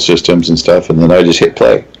particle systems and stuff, and then I just hit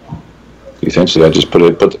play. Essentially, I just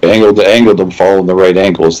angled them following the right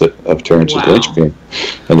angles of Terrence's linchpin,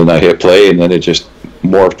 and then I hit play, and then it just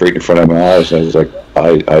morphed right in front of my eyes. I was like,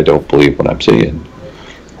 I don't believe what I'm seeing.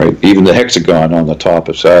 Right. Even the hexagon on the top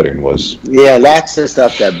of Saturn was. Yeah, that's the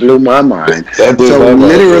stuff that blew my mind. That blew my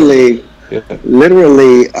mind.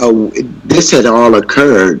 Literally, this had all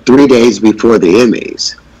occurred 3 days before the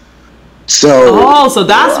Emmys. So. So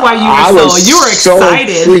that's why you were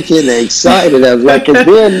excited. So freaking excited. I was like, and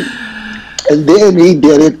then he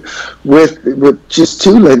did it with just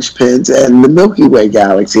 2 linchpins and the Milky Way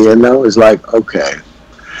galaxy, and I was like, okay.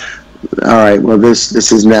 All right. Well, this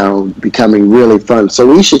is now becoming really fun. So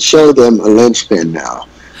we should show them a linchpin now.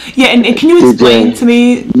 Yeah, and can you explain to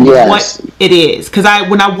me Yes. what it is? Because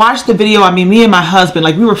when I watched the video, I mean, me and my husband,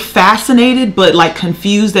 like, we were fascinated, but like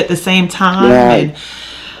confused at the same time. Right.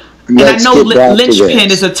 And I know linchpin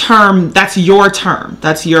is a term, that's your term.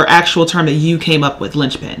 That's your actual term that you came up with,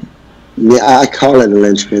 linchpin. Yeah, I call it a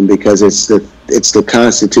linchpin because it's the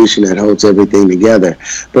Constitution that holds everything together.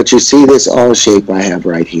 But you see this all shape I have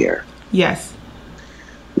right here. Yes.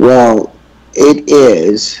 Well, it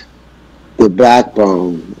is the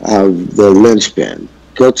backbone of the linchpin.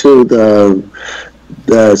 Go to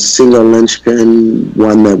the single linchpin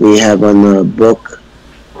one that we have on the book.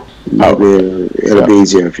 Maybe it'll be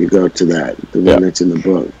easier if you go to that, the one that's in the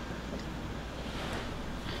book.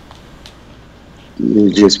 You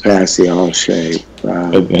just pass the all shape.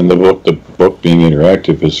 And the book being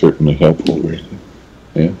interactive is certainly helpful.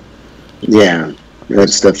 Yeah. Yeah,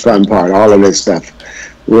 that's the fun part. All of this stuff.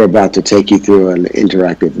 We're about to take you through an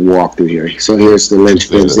interactive walkthrough here. So here's the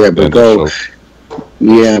linchpins there, but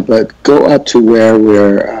go up to where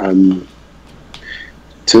we're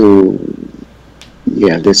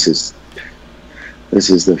this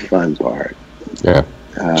is the fun part. Yeah.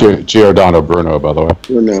 Giordano Bruno, by the way.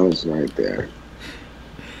 Bruno's right there.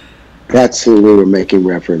 That's who we were making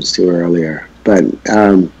reference to earlier. But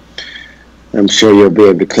I'm sure you'll be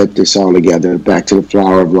able to clip this all together. Back to the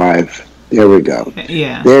flower of life. There we go.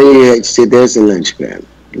 Yeah. There you see. There's the linchpin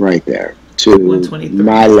right there to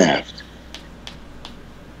my left.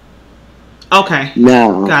 Okay.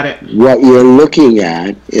 Now, got it. What you're looking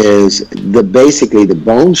at is basically the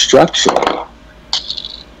bone structure.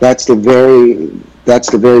 That's the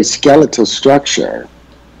very skeletal structure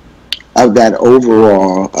of that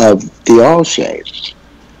overall of the all shape.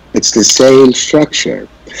 It's the same structure,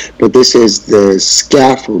 but this is the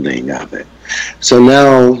scaffolding of it. So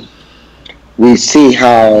now we see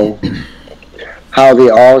how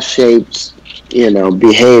the all shapes,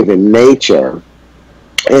 behave in nature.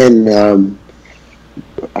 And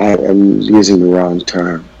I'm using the wrong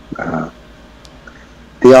term.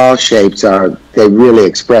 The all shapes they really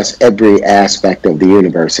express every aspect of the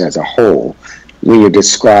universe as a whole. When you're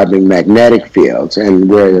describing magnetic fields, and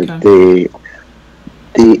where the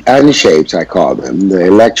unshapes, I call them, the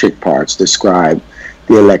electric parts describe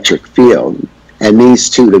the electric field. And these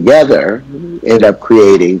two together end up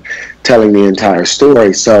telling the entire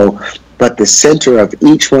story. So, but the center of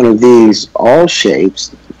each one of these all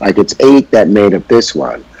shapes, like it's 8 that made up this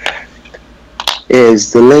one,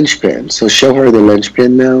 is the linchpin. So show her the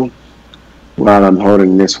linchpin now while I'm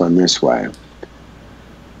holding this one this way.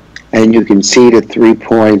 And you can see the 3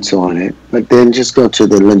 points on it, but then just go to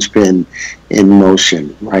the linchpin in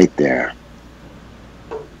motion right there.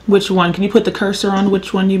 Which one? Can you put the cursor on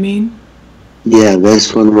which one you mean? Yeah,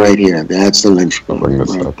 this one right here. That's the linchpin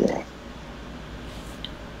right there.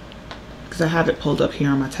 Because I have it pulled up here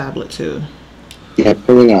on my tablet too. Yeah,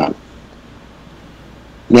 pull it up.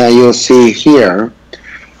 Now you'll see here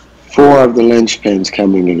 4 of the linchpins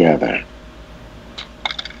coming together.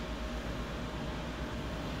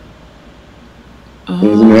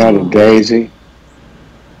 Isn't that a daisy?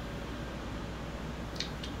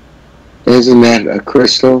 Isn't that a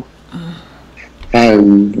crystal?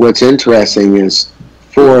 And what's interesting is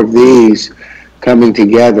 4 of these coming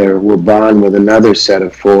together will bond with another set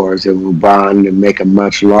of 4s that will bond and make a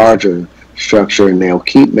much larger structure, and they'll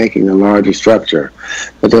keep making a larger structure,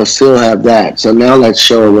 but they'll still have that. So now let's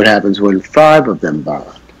show what happens when 5 of them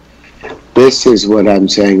bond. This is what I'm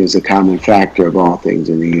saying is a common factor of all things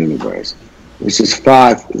in the universe. This is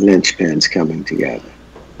 5 linchpins coming together,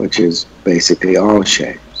 which is basically all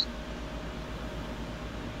shapes.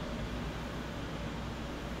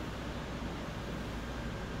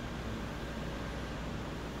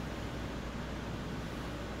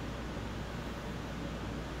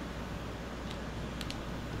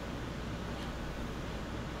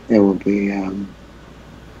 It will be, and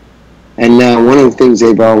now one of the things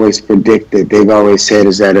they've always said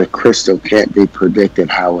is that a crystal can't be predicted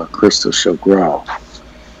how a crystal shall grow.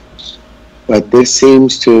 But this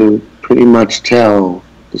seems to pretty much tell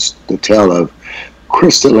the tale of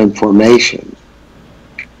crystalline formation.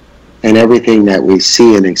 And everything that we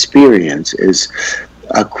see and experience is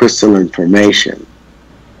a crystalline formation.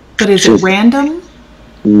 But is it random?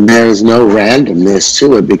 There's no randomness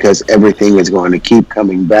to it because everything is going to keep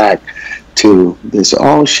coming back to this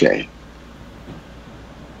all shape.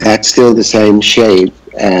 That's still the same shape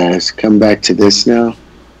as, come back to this now,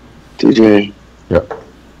 DJ. Yep.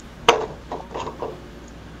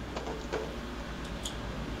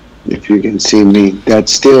 If you can see me,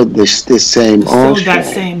 that's still this same all shape. Still that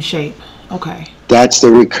same shape. Okay. That's the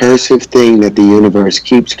recursive thing that the universe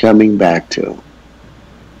keeps coming back to.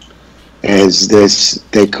 As this,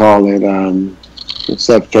 they call it, what's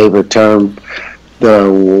that favorite term?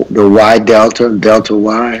 The Y delta, delta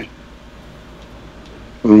Y.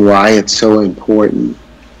 And why it's so important.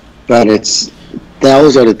 But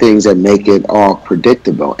those are the things that make it all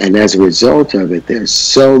predictable. And as a result of it, there's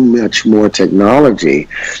so much more technology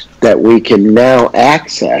that we can now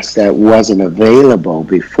access that wasn't available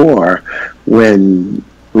before when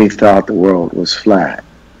we thought the world was flat.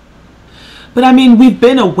 But I mean, we've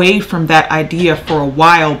been away from that idea for a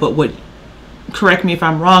while, but correct me if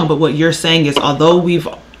I'm wrong, but what you're saying is, although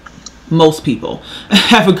most people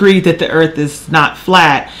have agreed that the earth is not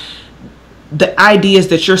flat, the ideas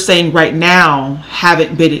that you're saying right now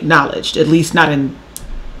haven't been acknowledged, at least not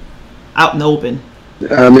out in the open.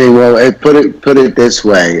 I mean, well, put it this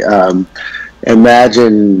way.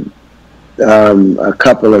 Imagine a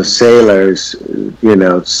couple of sailors,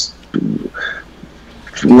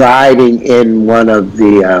 riding in one of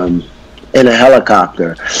the in a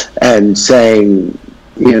helicopter and saying,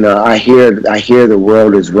 I hear the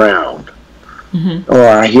world is round. Mm-hmm. Or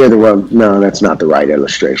I hear the world. No, that's not the right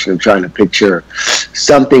illustration. I'm trying to picture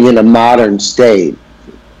something in a modern state.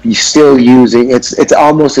 You're still using it's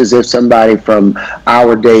almost as if somebody from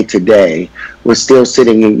our day today was still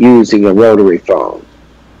sitting and using a rotary phone.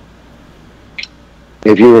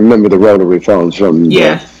 If you remember the rotary phones from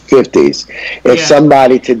the 50s. If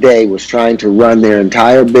somebody today was trying to run their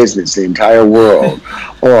entire business, the entire world,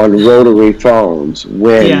 on rotary phones,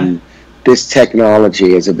 when this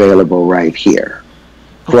technology is available right here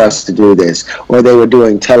for us to do this, or they were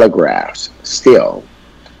doing telegraphs still,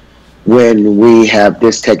 when we have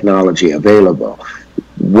this technology available,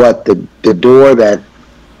 what the door that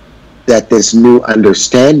this new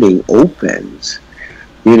understanding opens,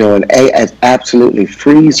 and it absolutely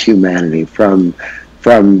frees humanity from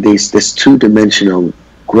this two-dimensional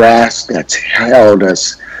grasp that's held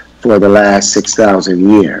us for the last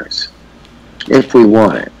 6,000 years, if we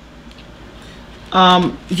want it.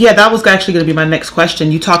 That was actually going to be my next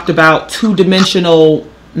question. You talked about two-dimensional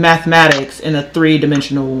mathematics in a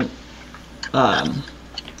three-dimensional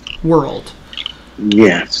world.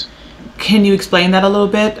 Yes. Can you explain that a little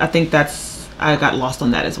bit? I think I got lost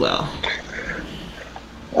on that as well.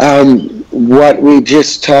 What we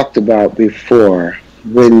just talked about before,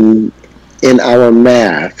 when in our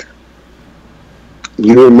math,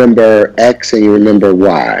 you remember X and you remember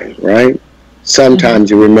Y, right? Sometimes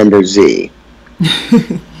you remember Z.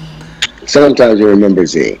 Sometimes you remember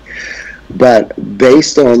Z. But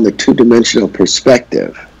based on the two-dimensional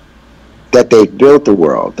perspective that they built the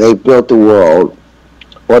world,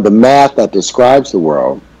 or the math that describes the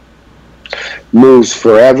world, moves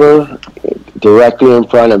forever directly in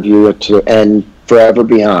front of you and forever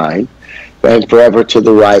behind, and forever to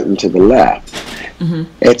the right and to the left. Mm-hmm.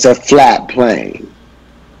 It's a flat plane.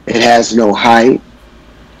 It has no height.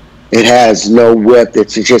 It has no width.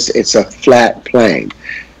 It's a flat plane.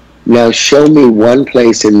 Now show me one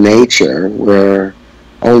place in nature where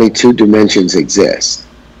only two dimensions exist.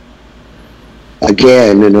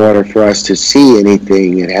 Again, in order for us to see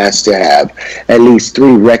anything, it has to have at least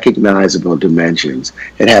three recognizable dimensions.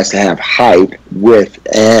 It has to have height, width,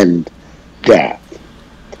 and depth.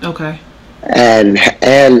 Okay.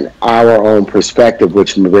 And our own perspective,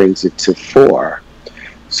 which brings it to 4.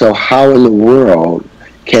 So how in the world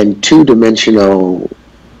can two-dimensional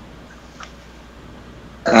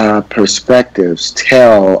perspectives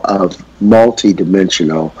tell of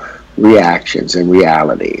multi-dimensional reactions and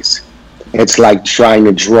realities? It's like trying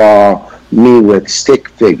to draw me with stick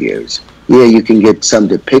figures. Yeah, you can get some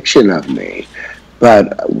depiction of me,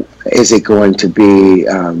 but is it going to be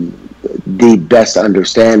the best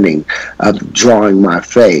understanding of drawing my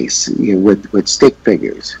face with stick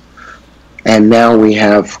figures? And now we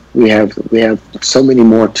have so many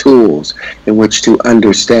more tools in which to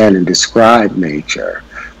understand and describe nature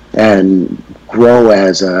and grow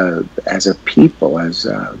as a people,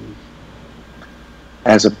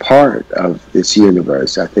 as a part of this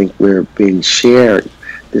universe. I think we're being shared.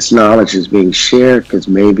 This knowledge is being shared because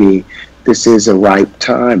maybe this is a ripe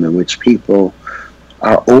time in which people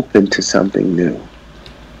are open to something new.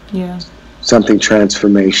 Yeah. Something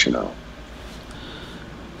transformational.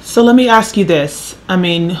 So let me ask you this. I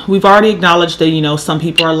mean, we've already acknowledged that, some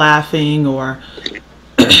people are laughing or,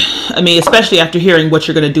 I mean, especially after hearing what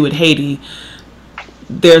you're going to do in Haiti,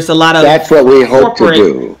 there's a lot of... That's what we hope to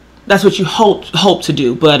do. That's what you hope to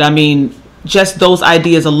do. But I mean, just those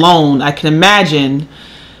ideas alone, I can imagine,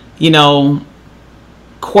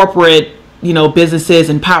 corporate, businesses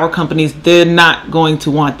and power companies, they're not going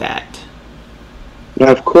to want that.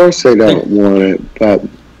 Of course they don't want it, but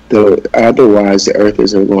otherwise the earth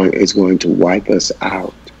is going to wipe us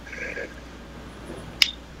out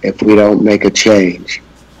if we don't make a change.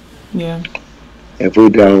 Yeah. If we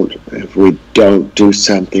don't do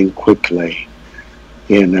something quickly,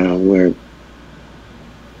 I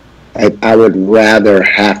would rather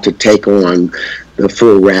have to take on the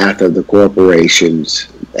full wrath of the corporations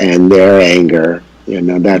and their anger.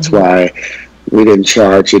 That's why we didn't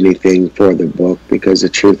charge anything for the book, because the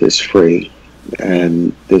truth is free.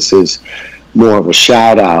 And this is more of a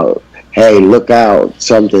shout out. Hey, look out,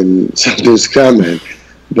 something's coming.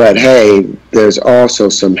 But hey, there's also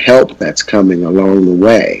some help that's coming along the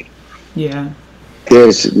way. Yeah.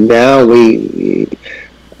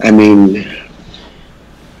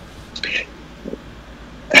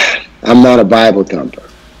 I'm not a Bible thumper,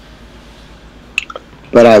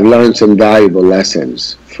 but I've learned some valuable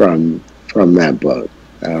lessons from that book.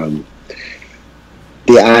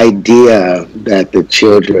 The idea that the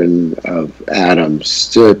children of Adam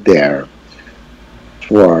stood there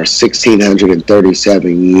for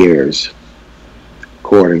 1,637 years,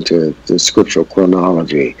 according to the scriptural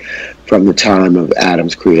chronology, from the time of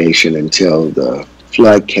Adam's creation until the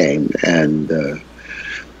flood came, and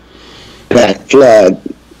that flood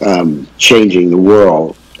changing the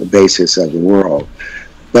world, the basis of the world.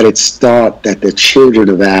 But it's thought that the children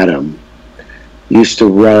of Adam used to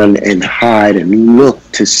run and hide and look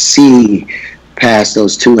to see past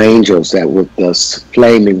those two angels that with the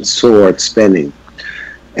flaming sword spinning,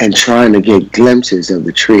 and trying to get glimpses of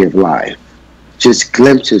the tree of life, just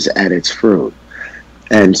glimpses at its fruit.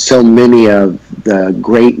 And so many of the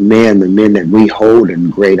great men, the men that we hold in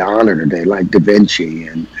great honor today, like Da Vinci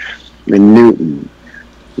and Newton,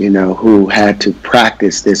 who had to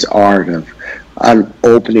practice this art of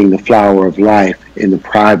opening the flower of life in the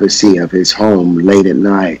privacy of his home late at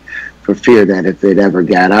night, for fear that if it ever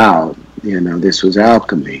got out, this was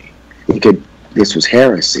alchemy. This was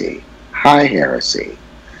heresy, high heresy.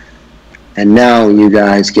 And now you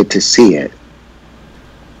guys get to see it.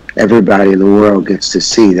 Everybody in the world gets to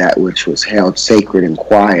see that which was held sacred and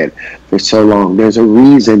quiet for so long. There's a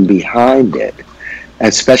reason behind it,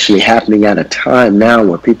 especially happening at a time now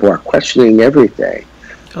where people are questioning everything.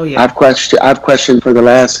 Oh yeah. I've questioned for the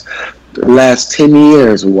last 10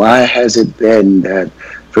 years, why has it been that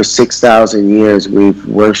for 6,000 years we've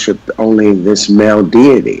worshipped only this male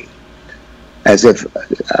deity, as if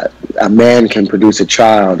a man can produce a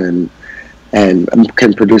child and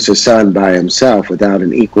can produce a son by himself without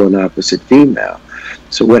an equal and opposite female.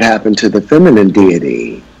 So what happened to the feminine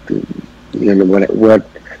deity? What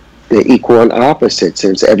the equal and opposite,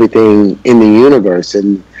 since everything in the universe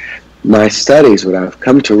and my studies, what I've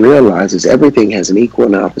come to realize is everything has an equal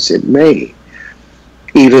and opposite mate.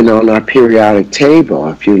 Even on our periodic table,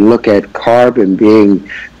 if you look at carbon being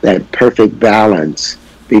that perfect balance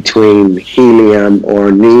between helium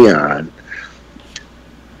or neon,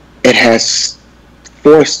 it has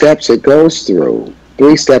 4 steps it goes through,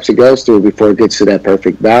 3 steps it goes through before it gets to that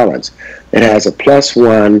perfect balance. It has a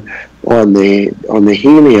 +1 on the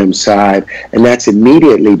helium side, and that's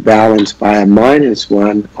immediately balanced by a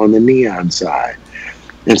 -1 on the neon side.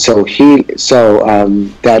 And so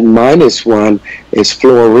that -1 is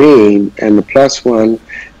fluorine, and the +1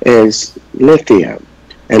 is lithium.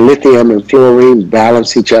 And lithium and fluorine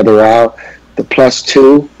balance each other out. The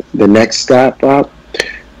 +2, the next step up,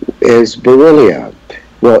 is beryllium.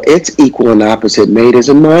 Well, its equal and opposite mate is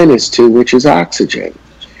a -2, which is oxygen.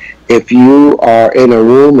 If you are in a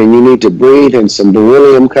room and you need to breathe and some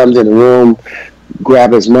beryllium comes in the room,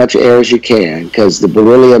 grab as much air as you can, because the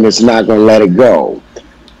beryllium is not going to let it go.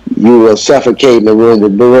 You will suffocate in the room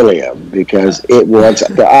with beryllium because it wants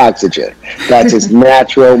the oxygen. That's its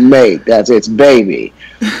natural mate. That's its baby.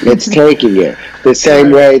 It's taking it. The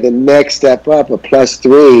same way, the next step up, a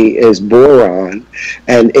 +3, is boron,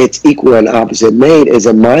 and its equal and opposite mate is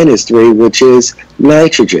a -3, which is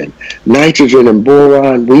nitrogen. Nitrogen and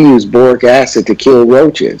boron, we use boric acid to kill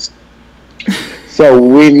roaches. So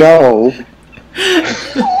we know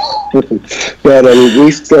that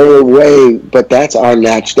we stay away, but that's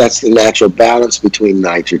the natural balance between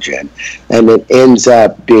nitrogen, and it ends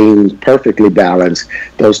up being perfectly balanced,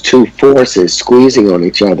 those two forces squeezing on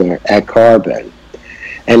each other at carbon.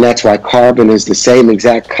 And that's why carbon is the same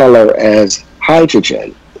exact color as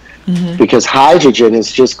hydrogen, because hydrogen is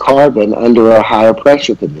just carbon under a higher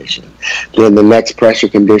pressure condition. Then the next pressure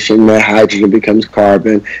condition, the hydrogen becomes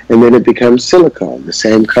carbon, and then it becomes silicon, the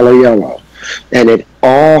same color yellow. And it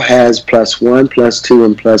all has +1, +2,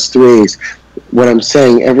 and +3s. What I'm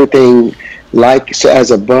saying, everything like as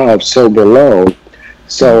above, so below.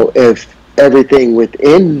 So if everything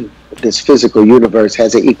within this physical universe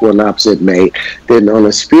has an equal and opposite mate, then on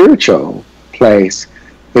a spiritual place,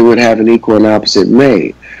 it would have an equal and opposite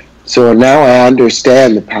mate. So now I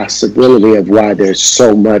understand the possibility of why there's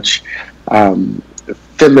so much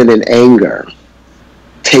feminine anger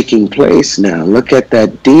taking place now. Look at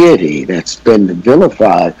that deity that's been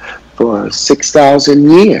vilified for 6,000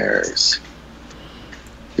 years.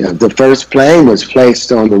 You know, the first plane was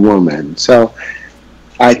placed on the woman. So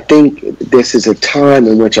I think this is a time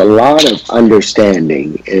in which a lot of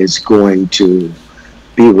understanding is going to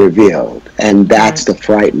be revealed. And that's the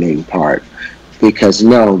frightening part. Because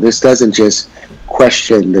no, this doesn't just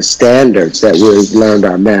question the standards that we've learned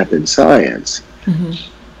our math and science.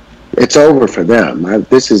 It's over for them.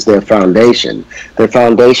 This is their foundation. Their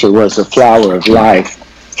foundation was the flower of life,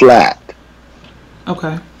 flat.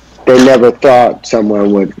 Okay. They never thought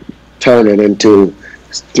someone would turn it into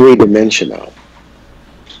three-dimensional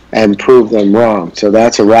and prove them wrong. So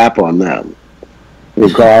that's a wrap on them,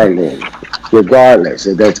 regardless.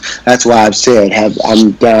 That's why I've said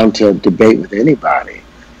I'm down to debate with anybody.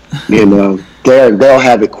 You know, they'll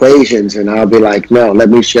have equations, and I'll be like, no, let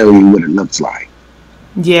me show you what it looks like.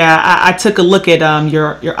 Yeah, I took a look at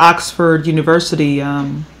your Oxford University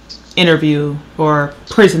interview or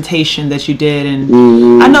presentation that you did,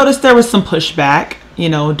 and I noticed there was some pushback, you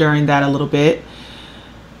know, during that a little bit,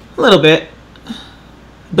 but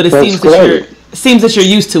it seems that you're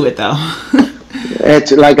used to it, though.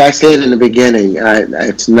 It's like I said in the beginning,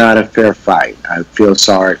 it's not a fair fight. I feel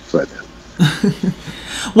sorry for them.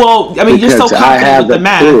 Well, I mean, because you're so confident with the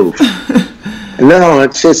math. Proof. No,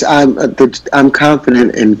 it's just I'm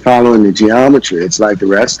confident in following the geometry. It's like the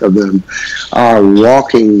rest of them are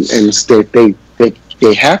walking, and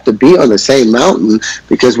they have to be on the same mountain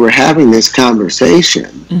because we're having this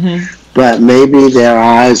conversation. But maybe their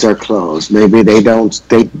eyes are closed. Maybe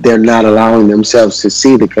they're not allowing themselves to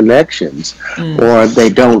see the connections, or they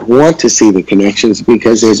don't want to see the connections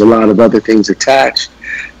because there's a lot of other things attached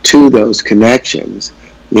to those connections,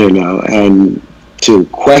 you know, and to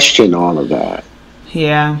question all of that.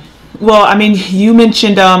 Yeah. Well, I mean, you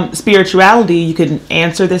mentioned spirituality. You can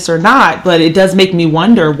answer this or not, but it does make me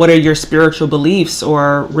wonder, what are your spiritual beliefs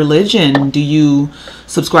or religion? Do you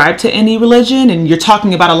subscribe to any religion? And you're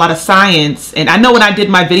talking about a lot of science. And I know when I did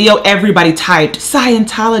my video, everybody typed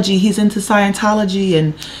Scientology. He's into Scientology.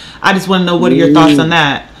 And I just want to know, what are your thoughts on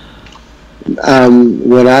that?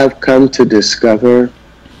 What I've come to discover,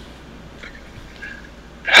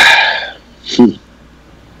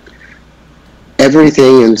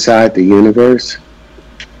 everything inside the universe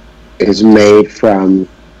is made from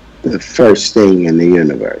the first thing in the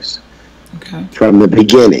universe. Okay. From the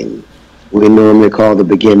beginning. We normally call the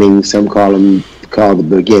beginning, some call the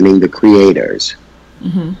beginning the creators.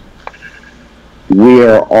 We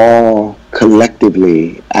are all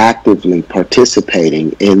collectively, actively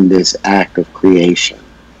participating in this act of creation.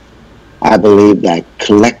 I believe that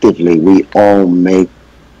collectively we all make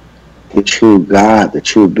the true God, the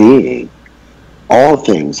true being. All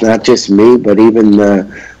things, not just me, but even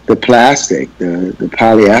the plastic, the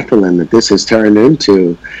polyethylene that this has turned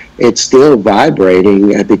into, it's still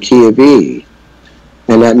vibrating at the key of E.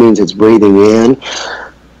 And that means it's breathing in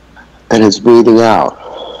and it's breathing out.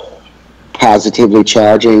 Positively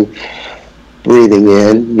charging, breathing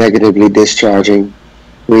in, negatively discharging,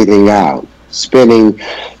 breathing out. Spinning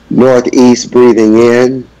northeast, breathing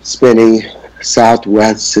in, spinning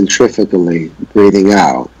southwest centrifugally, breathing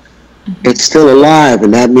out. It's still alive,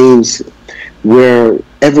 and that means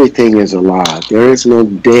everything is alive. There is no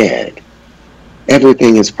dead.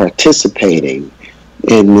 Everything is participating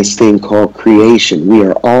in this thing called creation. We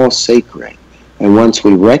are all sacred. And once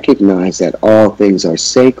we recognize that all things are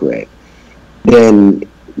sacred, then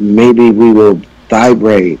maybe we will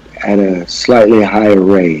vibrate at a slightly higher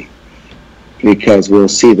rate, because we'll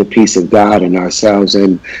see the peace of God in ourselves,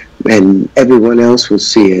 and everyone else will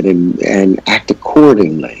see it and act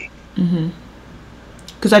accordingly.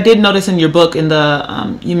 Because I did notice in your book, in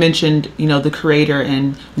the you mentioned, you know, the creator,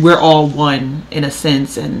 and we're all one in a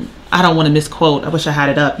sense. And I don't want to misquote. I wish I had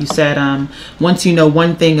it up. You said, once you know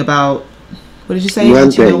one thing about, what did you say?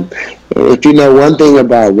 One thing. If you know one thing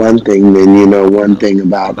about one thing, then you know one thing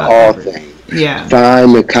about all things. Yeah.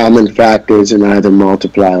 Find the common factors and either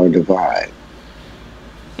multiply or divide.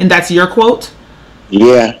 And that's your quote?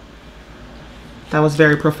 Yeah. That was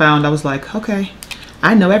very profound. I was like, okay,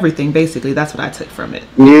 I know everything, basically. That's what I took from it.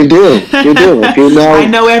 You do. You do. If you know, I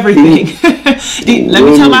know everything. Let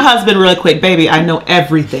me tell my husband real quick, baby, I know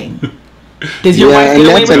everything. Does your wife get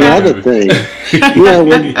away with that? That's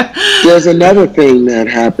another thing. There's another thing that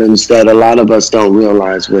happens that a lot of us don't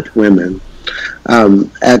realize with women.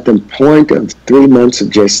 At the point of 3 months of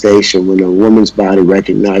gestation, when a woman's body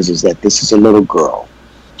recognizes that this is a little girl,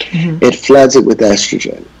 it floods it with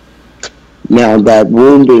estrogen. Now, that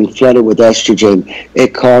womb being flooded with estrogen,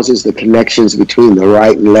 it causes the connections between the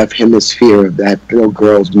right and left hemisphere of that little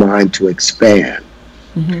girl's mind to expand.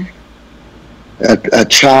 A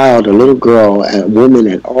child, a little girl, a woman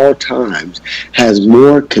at all times has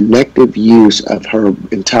more connective use of her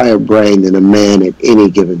entire brain than a man at any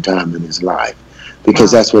given time in his life, because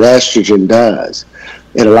that's what estrogen does.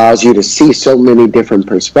 It allows you to see so many different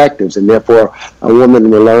perspectives, and therefore a woman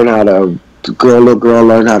will learn how to, little girl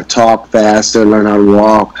learn how to talk faster, learn how to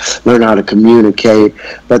walk, learn how to communicate.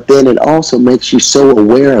 But then it also makes you so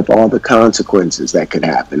aware of all the consequences that could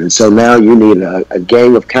happen. And so now you need a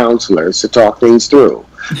gang of counselors to talk things through.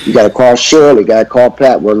 You got to call Shirley, got to call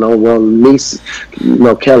Pat. Well,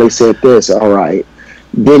 Kelly said this. All right.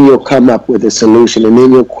 Then you'll come up with a solution, and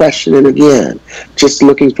then you'll question it again. Just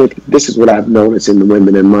looking for, this is what I've noticed in the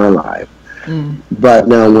women in my life. But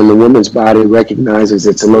now when the woman's body recognizes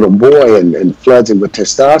it's a little boy and floods it with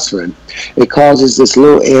testosterone, it causes this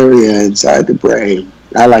little area inside the brain.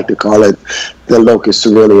 I like to call it the locus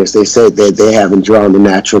ceruleus. They say that they haven't drawn the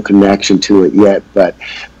natural connection to it yet, but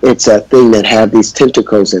it's a thing that have these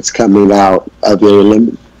tentacles that's coming out of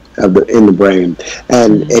in the brain,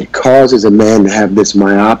 and it causes a man to have this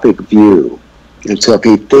myopic view. And so if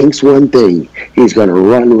he thinks one thing, he's going to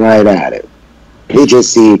run right at it. He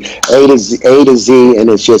just see A to Z, and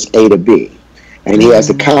it's just A to B. And he has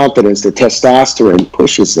the confidence, the testosterone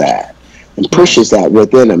pushes that, and pushes that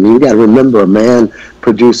within him. You got to remember, a man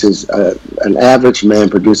produces, an average man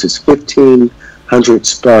produces 1,500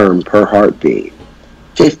 sperm per heartbeat.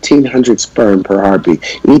 1,500 sperm per heartbeat.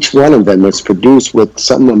 Each one of them is produced with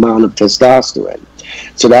some amount of testosterone.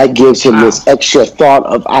 So that gives him this extra thought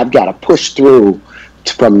of, I've got to push through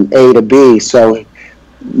from A to B. So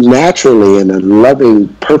naturally, in a loving,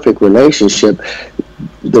 perfect relationship,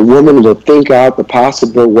 the woman will think out the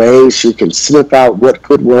possible ways. She can sniff out what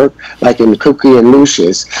could work, like in Cookie and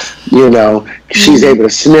Lucius. She's able to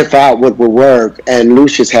sniff out what will work, and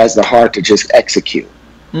Lucius has the heart to just execute.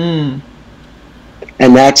 And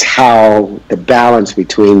that's how the balance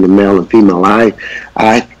between the male and female,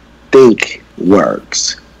 I think,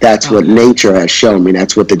 works. That's what nature has shown me.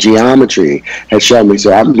 That's what the geometry has shown me.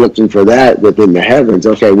 So I'm looking for that within the heavens.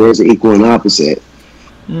 Okay, where's the equal and opposite?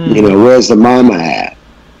 Where's the mama at?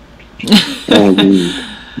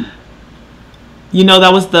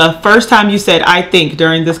 That was the first time you said "I think"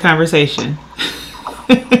 during this conversation.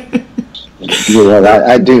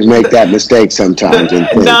 I do make that mistake sometimes.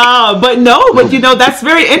 But that's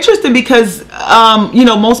very interesting because,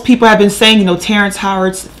 most people have been saying, Terrence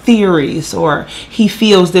Howard's theories, or he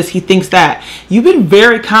feels this, he thinks that. You've been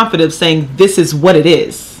very confident saying this is what it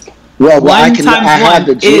is. Well, I have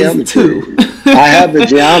the geometry. I have the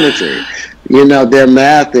geometry. Their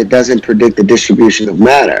math, it doesn't predict the distribution of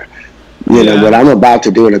matter. What I'm about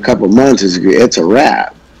to do in a couple of months it's a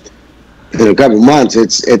wrap. In a couple of months,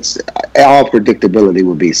 it's all predictability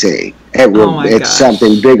will be seen. It's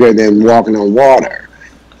something bigger than walking on water.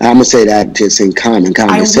 I'm gonna say that just in common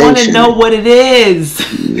conversation. I want to know what it is.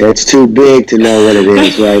 It's too big to know what it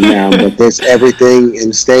is right now, but there's everything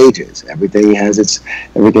in stages. Everything has its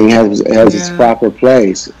proper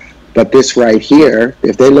place. But this right here,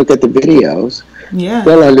 if they look at the videos,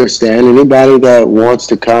 they'll understand. Anybody that wants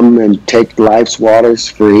to come and take life's waters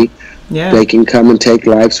free, they can come and take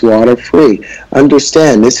life's water free.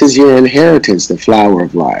 Understand, this is your inheritance, the flower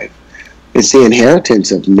of life. It's the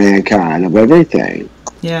inheritance of mankind, of everything.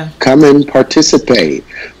 Come and participate.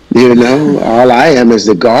 All I am is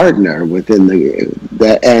the gardener within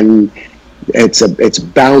and it's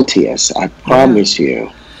bounteous. I promise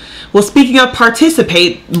you. Well, speaking of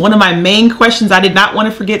participate, one of my main questions I did not want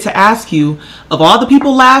to forget to ask you, of all the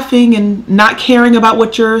people laughing and not caring about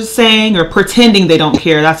what you're saying or pretending they don't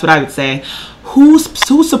care, that's what I would say, who's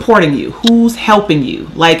supporting you? Who's helping you?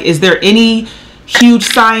 Like, is there any huge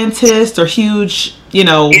scientist or huge,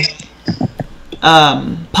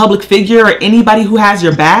 public figure or anybody who has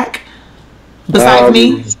your back besides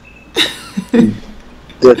me?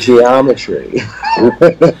 The geometry.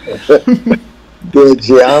 The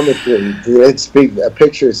geometry. A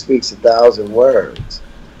picture speaks 1,000 words.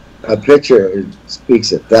 A picture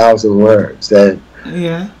speaks 1,000 words.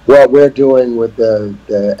 What we're doing with the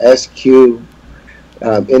SQ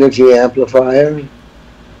energy amplifier,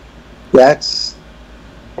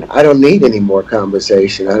 I don't need any more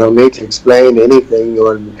conversation. I don't need to explain anything,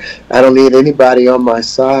 or I don't need anybody on my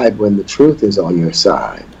side when the truth is on your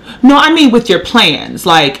side. No, I mean with your plans.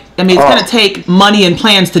 Like, I mean, it's going to take money and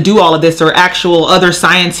plans to do all of this, or actual other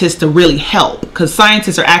scientists to really help. Because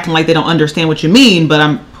scientists are acting like they don't understand what you mean, but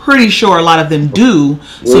I'm pretty sure a lot of them do.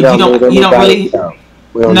 So you don't really. Help.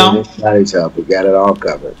 We don't need anybody's help. We got it all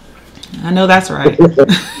covered. I know that's right.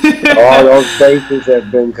 All those bases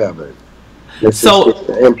have been covered. This is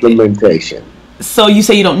the implementation. So you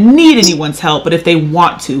say you don't need anyone's help, but if they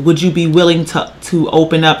want to, would you be willing to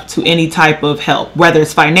open up to any type of help, whether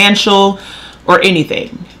it's financial or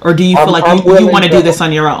anything? Or do you feel like you want to do this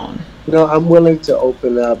on your own? No, I'm willing to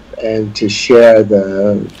open up and to share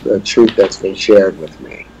the truth that's been shared with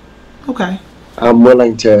me. Okay. I'm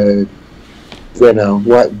willing to, you know,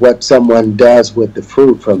 what someone does with the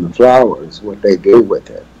fruit from the flowers, what they do with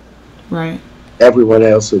it. Right. Everyone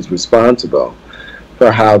else is responsible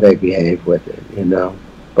for how they behave with it, you know.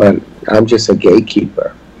 But I'm just a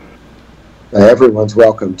gatekeeper. Everyone's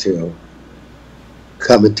welcome to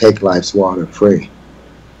come and take life's water free.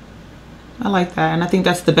 I like that, and I think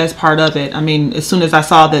that's the best part of it. I mean, as soon as I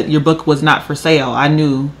saw that your book was not for sale, I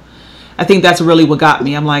knew. I think that's really what got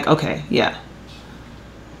me. I'm like, okay, yeah.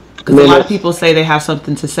 Because a lot of people say they have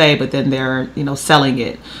something to say, but then they're, you know, selling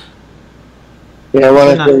it. Yeah, one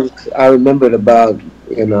of the things I remembered about,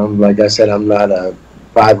 you know, like I said, I'm not a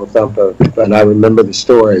Bible thumper, but I remember the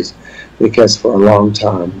stories because for a long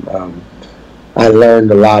time I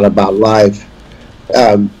learned a lot about life.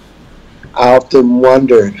 I often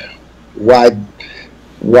wondered why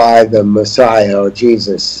the Messiah or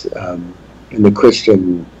Jesus in the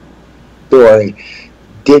Christian story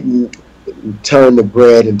didn't turn the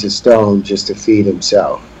bread into stone just to feed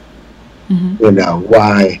himself. Mm-hmm. You know,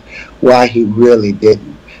 why he really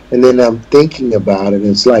didn't. And then I'm thinking about it,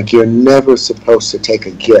 it's like you're never supposed to take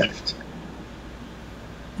a gift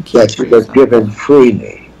that you were given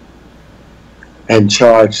freely and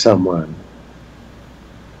charge someone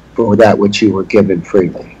for that which you were given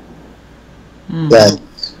freely. Mm.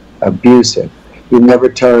 That's abusive. You never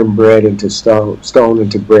turn bread into stone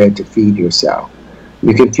into bread to feed yourself.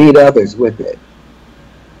 You can feed others with it,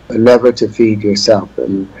 but never to feed yourself.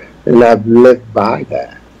 And I've lived by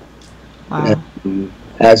that. Wow. And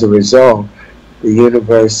as a result, the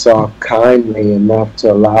universe saw kindly enough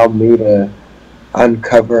to allow me to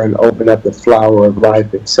uncover and open up the flower of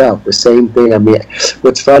life itself. The same thing, I mean,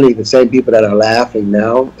 what's funny, the same people that are laughing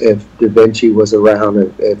now, if Da Vinci was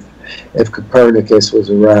around, if Copernicus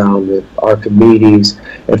was around, if Archimedes,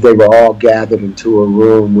 if they were all gathered into a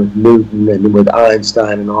room with Newton and with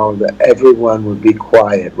Einstein and all of that, everyone would be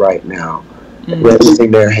quiet right now,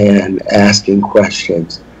 raising their hand, asking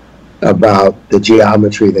questions about the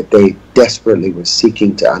geometry that they desperately were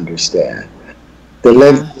seeking to understand. The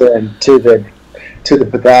linchpin to the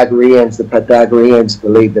Pythagoreans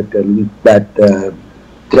believed that the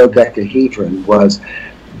dodecahedron was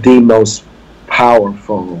the most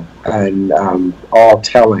powerful and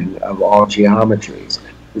all-telling of all geometries.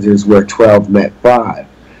 This is where 12 met 5.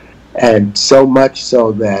 And so much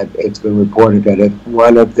so that it's been reported that if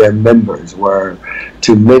one of their members were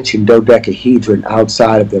to mention dodecahedron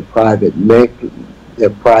outside of their private meetings,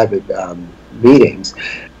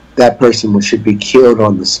 that person should be killed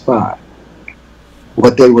on the spot.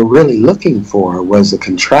 What they were really looking for was a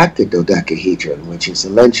contracted dodecahedron, which is the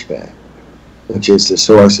linchpin, which is the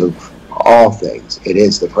source of all things. It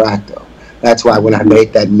is the fractal. That's why when I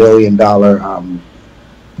made that $1 million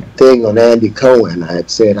thing on Andy Cohen, I had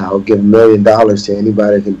said I'll give $1 million to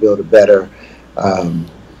anybody who can build a better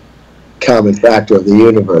common factor of the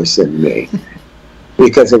universe than me,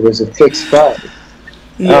 because it was a fixed price.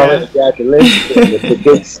 Yeah.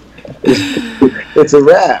 It's a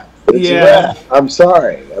wrap. It's a wrap. I'm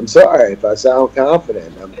sorry if I sound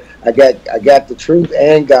confident. I got the truth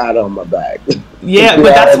and God on my back. Yeah,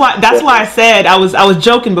 but that's why I said I was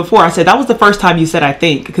joking before. I said that was the first time you said I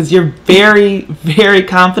think, because you're very, very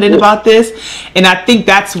confident about this, and I think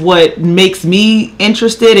that's what makes me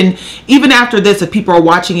interested. And even after this, if people are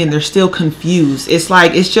watching and they're still confused, it's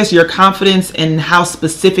like it's just your confidence and how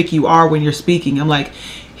specific you are when you're speaking. I'm like,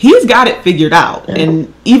 he's got it figured out.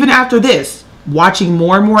 And even after this, watching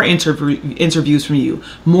more and more interviews from you,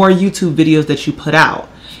 more YouTube videos that you put out,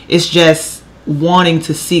 it's just wanting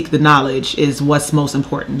to seek the knowledge is what's most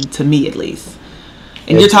important to me, at least.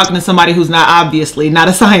 And you're talking to somebody who's obviously not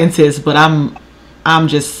a scientist, but I'm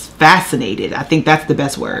just fascinated. I think that's the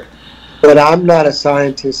best word. But I'm not a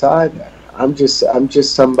scientist either. I'm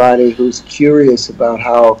just somebody who's curious about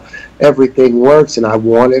how everything works, and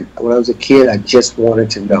when I was a kid, I just wanted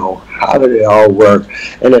to know how did it all work,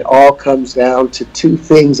 and it all comes down to two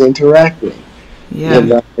things interacting. Yeah.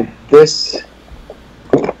 And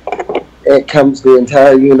the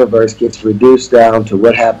entire universe gets reduced down to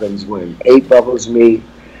what happens when 8 bubbles meet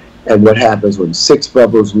and what happens when 6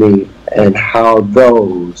 bubbles meet and how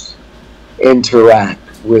those interact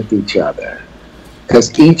with each other.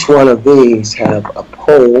 Because each one of these have a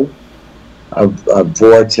pole, a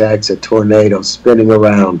vortex, a tornado spinning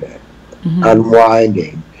around it,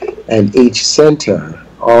 unwinding. And each center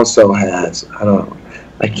also has,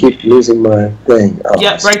 I keep losing my thing. Oh,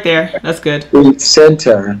 yep, right there. That's good. Each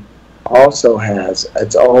center also has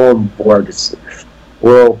its own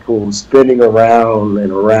whirlpool spinning around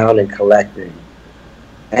and collecting.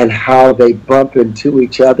 And how they bump into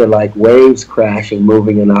each other like waves crashing,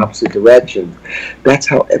 moving in opposite directions. That's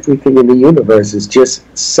how everything in the universe is just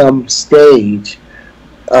some stage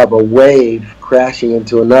of a wave crashing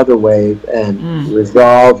into another wave and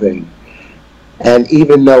resolving. And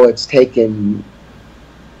even though it's taken,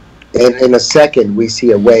 in a second, we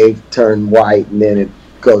see a wave turn white and then it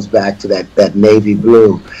goes back to that navy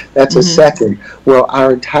blue. That's a second. Well,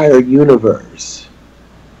 our entire universe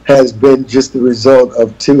has been just the result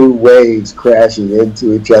of 2 waves crashing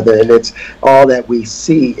into each other, and it's all that we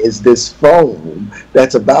see is this foam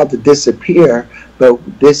that's about to disappear, but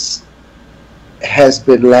this has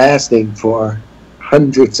been lasting for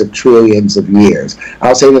hundreds of trillions of years.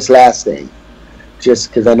 I'll say this last thing, just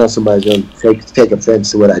because I know somebody's going to take offense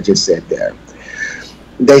to what I just said there.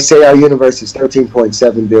 They say our universe is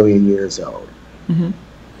 13.7 billion years old.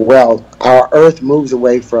 Well, our Earth moves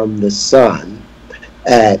away from the sun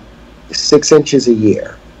at 6 inches a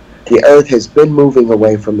year. The Earth has been moving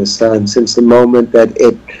away from the sun since the moment that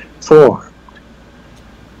it formed.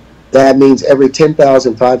 That means every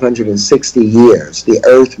 10,560 years, the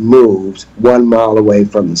Earth moves 1 mile away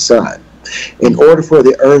from the sun. In order for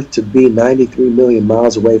the Earth to be 93 million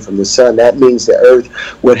miles away from the sun, that means the Earth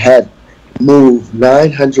would have moved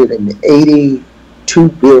 982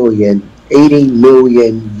 billion 80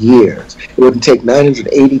 million years. It would take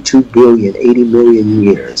 982 billion, 80 million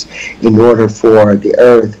years in order for the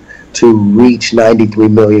Earth to reach 93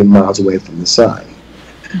 million miles away from the sun.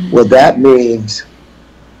 Well, that means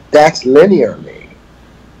that's linearly.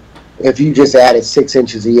 If you just added 6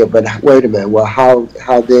 inches a year, but wait a minute, well, how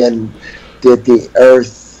then did the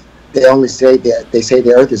Earth, they say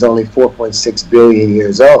the Earth is only 4.6 billion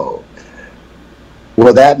years old.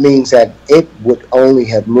 Well, that means that it would only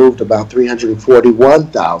have moved about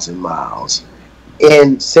 341,000 miles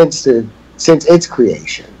since its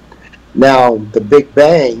creation. Now, the Big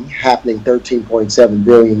Bang happening 13.7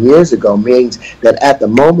 billion years ago means that at the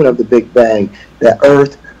moment of the Big Bang, the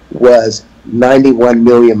Earth was 91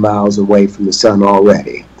 million miles away from the sun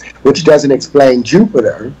already, which doesn't explain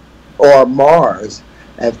Jupiter or Mars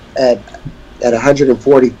at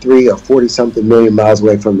 143 or 40-something million miles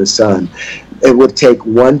away from the sun. It would take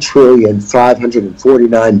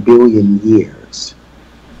 1,549 billion years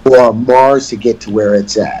for Mars to get to where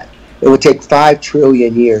it's at. It would take 5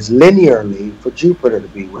 trillion years linearly for Jupiter to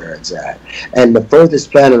be where it's at. And the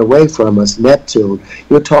furthest planet away from us, Neptune,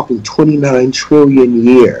 you're talking 29 trillion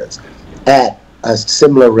years at a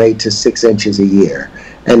similar rate to 6 inches a year.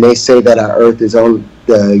 And they say that our Earth is on,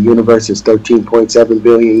 the universe is 13.7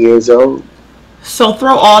 billion years old. So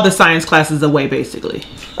throw all the science classes away, basically.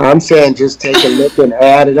 I'm saying just take a look and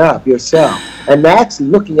add it up yourself. And that's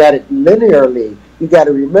looking at it linearly. You got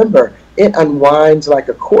to remember, it unwinds like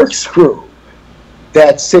a corkscrew.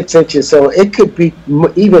 That's 6 inches, so it could be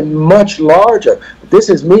even much larger. This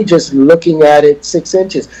is me just looking at it 6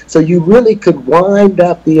 inches. So you really could wind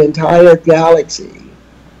up the entire galaxy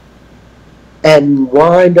and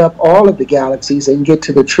wind up all of the galaxies and get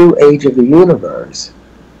to the true age of the universe.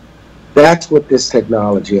 That's what this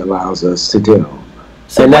technology allows us to do.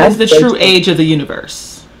 So what is the true age of the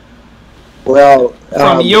universe? Well,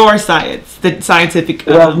 from your science, the scientific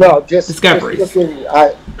discoveries. Just looking,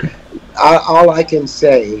 all I can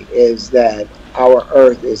say is that our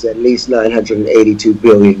Earth is at least 982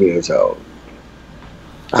 billion years old.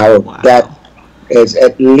 Wow. That is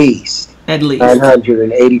at least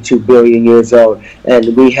 982 billion years old,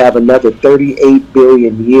 and we have another 38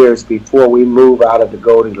 billion years before we move out of the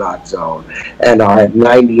Goldilocks zone and are at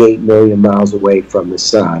 98 million miles away from the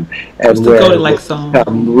sun, and where it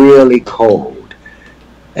become really cold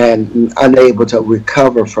and unable to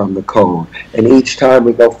recover from the cold. And each time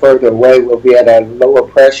we go further away, we'll be at a lower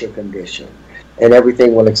pressure condition, and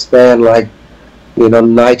everything will expand like, you know,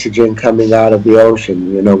 nitrogen coming out of the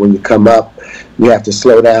ocean. You know, when you come up, you have to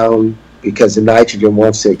slow down because the nitrogen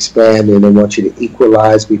wants to expand and they want you to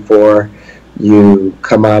equalize before you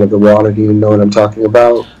come out of the water. Do you know what I'm talking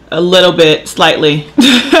about? A little bit, slightly.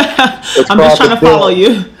 I'm just trying to follow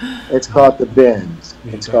you. It's called the bends.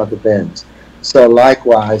 It's called the bends. So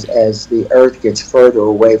likewise, as the Earth gets further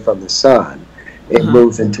away from the sun, it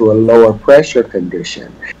moves into a lower pressure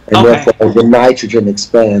condition, and therefore the nitrogen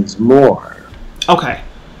expands more. Okay.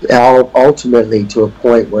 Ultimately to a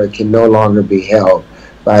point where it can no longer be held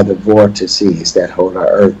by the vortices that hold our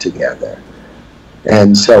Earth together.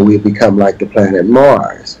 And so we become like the planet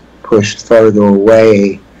Mars, pushed further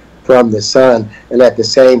away from the sun, and at the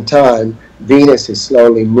same time, Venus is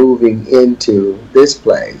slowly moving into this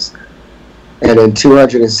place. And in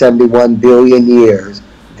 271 billion years,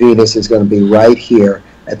 Venus is going to be right here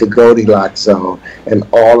at the Goldilocks zone, and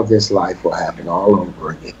all of this life will happen all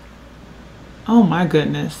over again. Oh my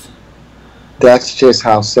goodness. That's just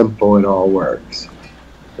how simple it all works.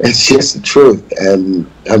 It's just the truth, and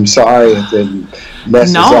I'm sorry if it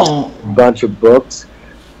messes up a bunch of books.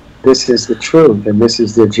 This is the truth, and this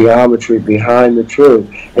is the geometry behind the truth,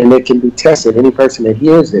 and it can be tested. Any person that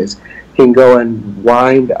hears this can go and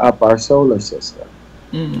wind up our solar system.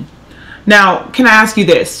 Now, can I ask you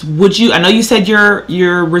this? Would you, I know you said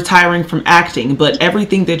you're retiring from acting, but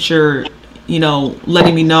everything that you're, you know,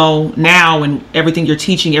 letting me know now and everything you're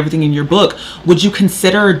teaching, everything in your book, would you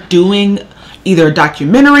consider doing either a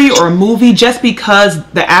documentary or a movie, just because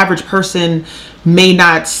the average person may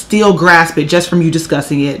not still grasp it just from you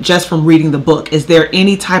discussing it, just from reading the book? Is there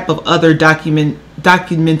any type of other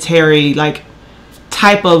documentary, like,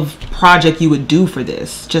 type of project you would do for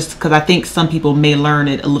this? Just because I think some people may learn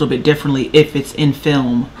it a little bit differently if it's in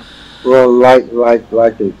film. Well, like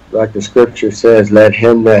the scripture says, let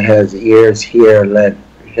him that has ears hear, let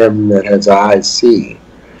him that has eyes see.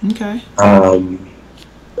 Okay.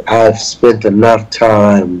 I've spent enough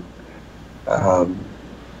time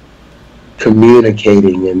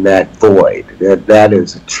communicating in that void. That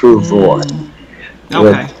is a true void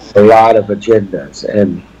with a lot of agendas,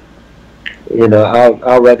 and you know,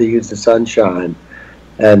 I'll rather use the sunshine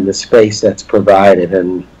and the space that's provided,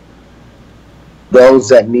 and those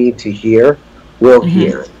that need to hear will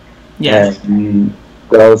hear. Yes. And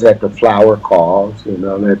those that the flower calls, you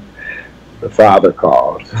know, that the Father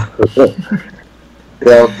calls,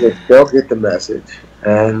 they'll get the message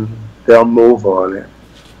and they'll move on it.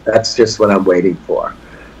 That's just what I'm waiting for.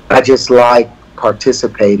 I just like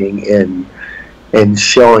participating in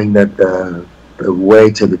showing that the way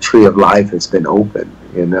to the tree of life has been opened,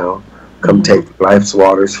 you know. Come take life's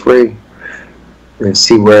waters free and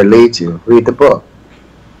see where it leads you. Read the book.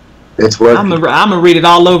 It's working. I'm gonna read it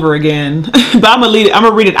all over again. But I'm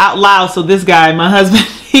gonna read it out loud so this guy, my husband,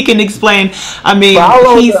 he can explain. I mean,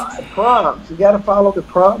 follow the prompts. You got to follow the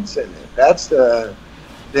prompts in it. That's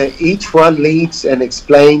each one leads and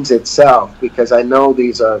explains itself, because I know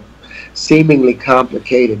these are seemingly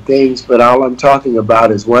complicated things, but all I'm talking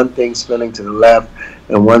about is one thing spinning to the left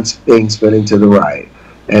and one thing spinning to the right,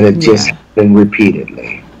 and it just happened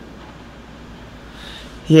repeatedly.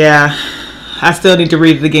 Yeah, I still need to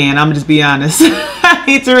read it again. I'm gonna just be honest. I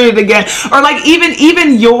need to read it again. Or like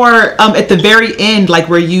even your at the very end, like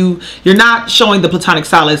where you're not showing the platonic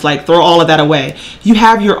solids, like throw all of that away. You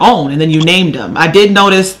have your own, and then you named them. I did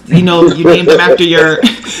notice, you know, you named them after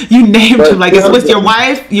you named them, like, it's with your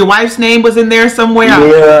wife. Your wife's name was in there somewhere.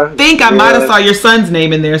 Yeah, I think I might have saw your son's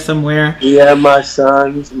name in there somewhere. Yeah, my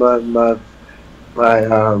sons, my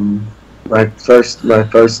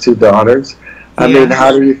first two daughters. I mean,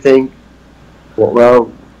 how do you think?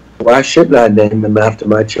 Well, why shouldn't I name them after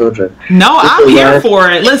my children? No, I'm here for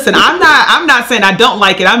it. Listen, I'm not saying I don't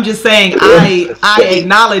like it. I'm just saying I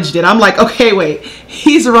acknowledged it. I'm like, okay, wait.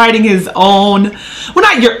 He's writing his own. Well,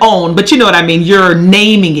 not your own, but you know what I mean. You're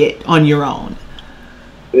naming it on your own.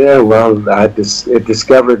 Yeah, well, it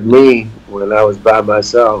discovered me when I was by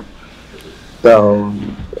myself. So,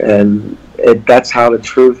 and that's how the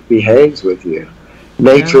truth behaves with you.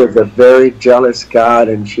 Nature is a very jealous God,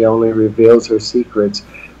 and she only reveals her secrets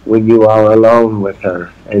when you are alone with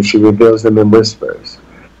her, and she reveals them in whispers.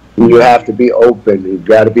 You have to be open. You've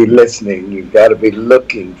got to be listening. You've got to be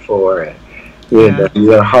looking for it. You know,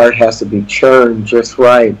 your heart has to be churned just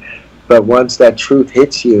right. But once that truth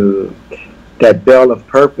hits you, that bell of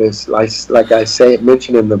purpose, like I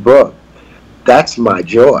mentioned in the book, that's my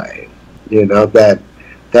joy. You know, that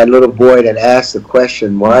little boy that asked the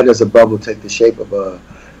question, why does a bubble take the shape of a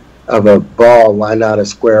ball? Why not a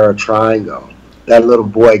square or triangle? That little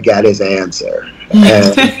boy got his answer.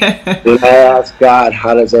 And when I asked God,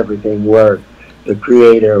 how does everything work? The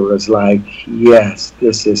Creator was like, yes,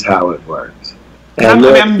 this is how it works. And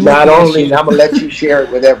not only, I'm going to let you share it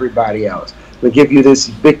with everybody else. I'm going to give you this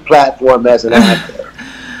big platform as an actor.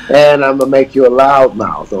 And I'm gonna make you a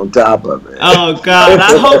loudmouth on top of it. Oh God,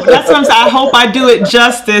 I hope that's what I'm saying. I hope I do it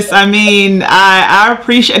justice. I mean, I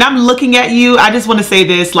appreciate, and I'm looking at you. I just want to say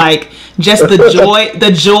this, like, just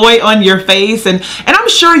the joy on your face, and I'm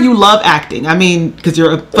sure you love acting. I mean, because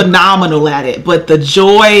you're phenomenal at it. But the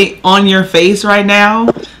joy on your face right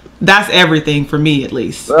now, that's everything for me, at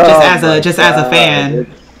least. Just as a fan.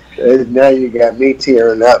 Now you got me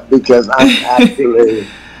tearing up because I'm actually.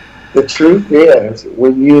 The truth is,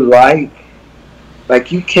 when you like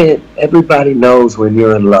you can't, everybody knows when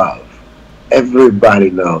you're in love. Everybody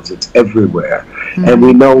knows. It's everywhere. Mm-hmm. And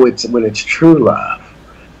we know when it's true love,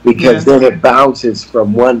 because then it bounces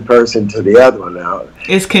from one person to the other one out.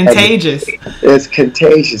 It's contagious. It's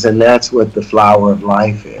contagious, and that's what the flower of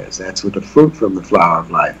life is. That's what the fruit from the flower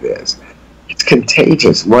of life is. It's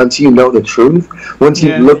contagious. Once you know the truth, once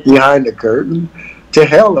you look behind the curtain, to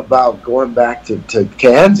hell about going back to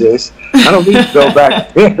Kansas. I don't need to go back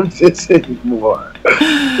to Kansas anymore.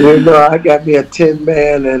 You know, I got me a tin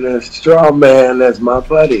man and a straw man as my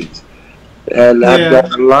buddies. And I've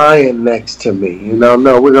got a lion next to me. You know,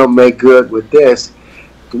 no, we're gonna make good with this.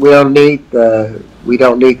 We don't need to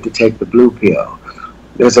take the blue pill.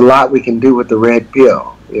 There's a lot we can do with the red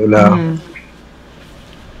pill, you know. Mm-hmm.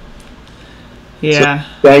 Yeah. So,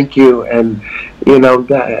 thank you. And you know,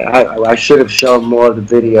 I should have shown more of the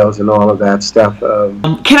videos and all of that stuff.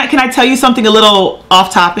 Can I tell you something a little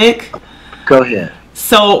off topic? Go ahead.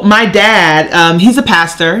 So my dad, he's a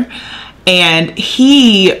pastor, and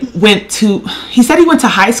he said he went to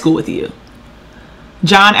high school with you.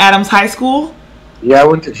 John Adams High School? Yeah, I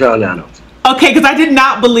went to John Adams. Okay, because I did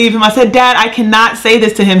not believe him. I said, Dad, I cannot say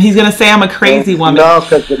this to him. He's going to say I'm a crazy woman. No,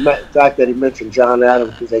 because the fact that he mentioned John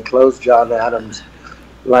Adams, because they closed John Adams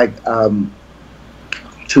like 2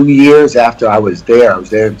 years after I was there. I was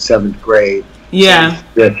there in 7th grade. Yeah.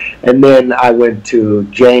 And then I went to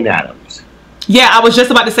Jane Addams. Yeah, I was just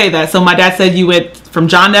about to say that. So my dad said you went from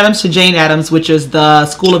John Adams to Jane Addams, which is the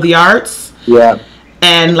School of the Arts. Yeah.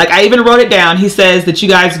 And like I even wrote it down. He says that you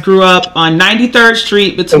guys grew up on 93rd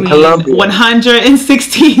Street between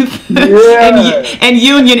 116th and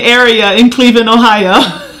Union area in Cleveland, Ohio.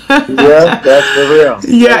 Yeah, that's for real.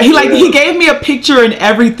 Yeah, he gave me a picture and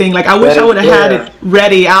everything. Like I wish I would have had it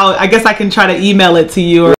ready. I guess I can try to email it to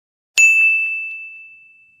you or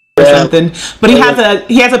something. But he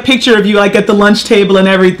has a picture of you like at the lunch table and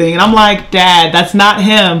everything. And I'm like, Dad, that's not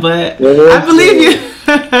him, but I believe you.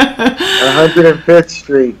 105th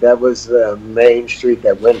Street, that was the main street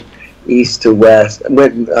that went east to west,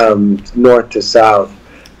 went north to south.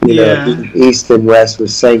 You know, east and west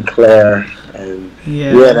was St. Clair, and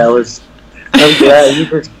that was. I'm glad you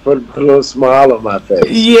just put a little smile on my face.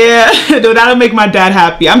 Yeah, dude, that'll make my dad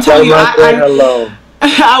happy. I'm telling you, hello.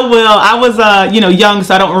 I will. I was, young,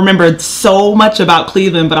 so I don't remember so much about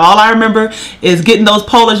Cleveland. But all I remember is getting those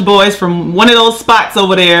Polish boys from one of those spots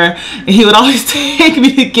over there. And he would always take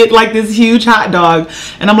me to get like this huge hot dog.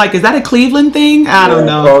 And I'm like, is that a Cleveland thing? I don't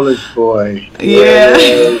know. Polish boy. Yeah.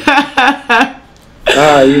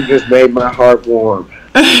 You just made my heart warm.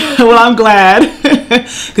 Well, I'm glad.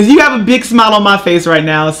 Because you have a big smile on my face right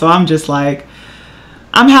now. So I'm just like,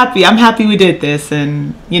 I'm happy. I'm happy we did this,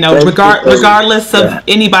 and regardless of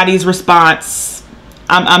anybody's response,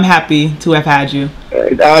 I'm happy to have had you.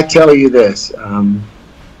 I tell you this: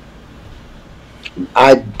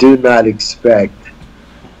 I do not expect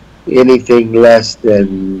anything less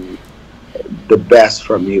than the best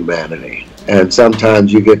from humanity, and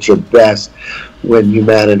sometimes you get your best when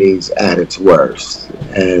humanity's at its worst,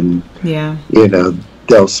 and you know.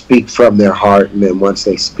 They'll speak from their heart, and then once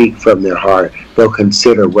they speak from their heart, they'll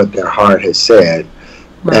consider what their heart has said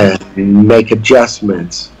and make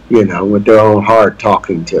adjustments, you know, with their own heart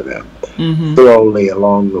talking to them slowly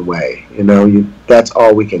along the way. You know, that's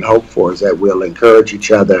all we can hope for, is that we'll encourage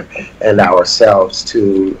each other and ourselves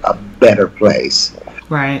to a better place.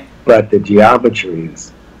 Right. But the geometry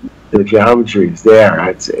is there.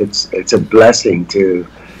 It's a blessing to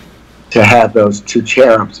have those two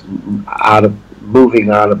cherubs moving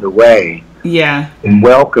out of the way, and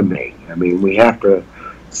welcoming. I mean, we have to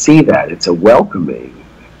see that it's a welcoming.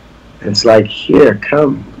 It's like, here,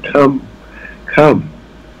 come.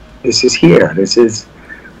 This is here. There's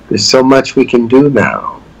so much we can do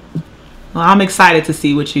now. Well, I'm excited to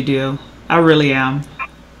see what you do. I really am.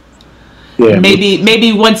 Yeah.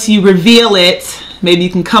 Maybe once you reveal it, maybe you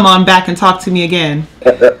can come on back and talk to me again.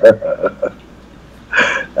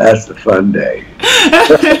 That's the fun day.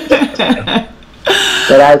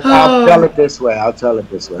 But I'll tell it this way. On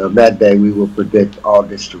that day, we will predict all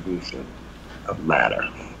distribution of matter.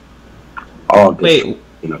 All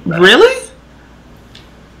distribution of matter. Really?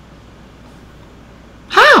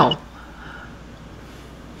 How?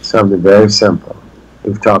 something very simple.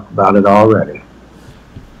 We've talked about it already.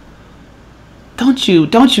 Don't you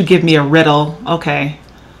give me a riddle. Okay.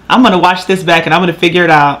 I'm going to watch this back and I'm going to figure it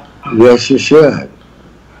out. Yes, you should.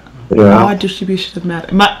 Yeah. Broad distribution of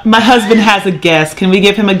matter. My husband has a guess. Can we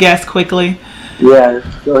give him a guess quickly? Yeah,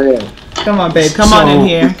 go ahead. Come on, babe. Come on in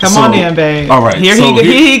here. Come on in, babe. All right. Here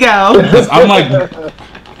he goes. I'm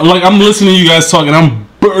like I'm listening to you guys talking. I'm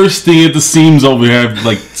bursting at the seams over here. I have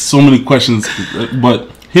like so many questions. But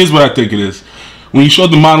here's what I think it is. When you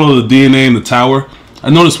showed the model of the DNA in the tower, I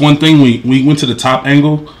noticed one thing. We went to the top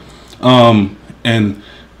angle, and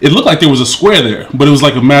it looked like there was a square there, but it was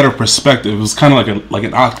like a matter of perspective. It was kind of like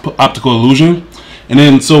an optical illusion. And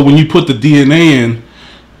then so when you put the DNA in,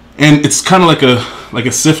 and it's kind of like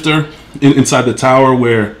a sifter inside the tower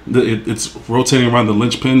where it's rotating around the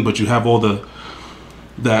linchpin, but you have all that.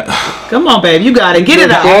 Come on, babe, you got it. Get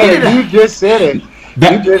it out. Get it out. You just said it.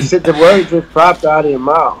 You just said the word just popped out of your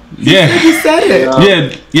mouth. Yeah, you said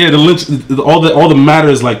it. Yeah. The all the matter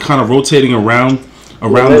is like kind of rotating around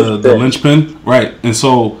the linchpin, right? And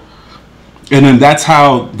then that's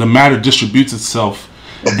how the matter distributes itself,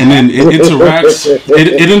 and then it interacts.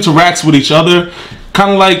 It interacts with each other,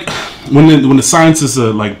 kind of like when the scientists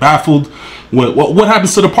are like baffled. What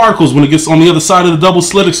happens to the particles when it gets on the other side of the double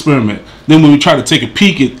slit experiment? Then when we try to take a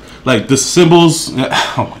peek at like the symbols,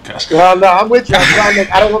 oh my gosh. Well, no, I'm with you.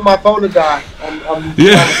 I don't want my phone to die.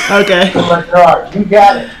 Okay. Oh my God, you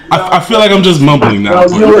got it. I feel like I'm just mumbling now.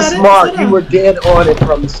 No, you were smart. You were dead on it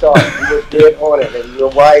from the start. You were dead on it. And your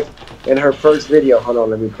wife, in her first video, hold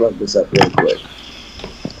on, let me plug this up real quick.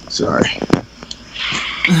 Sorry.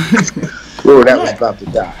 Ooh, that was about to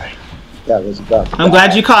die. That was about to I'm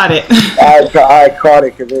glad you caught it. I caught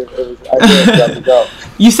it because I did about to go.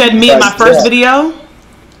 You said me in my first video?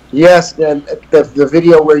 Yes, and the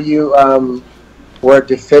video where you were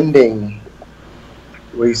defending,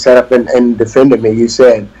 where you set up and defended me, you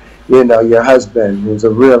said, you know, your husband, who's a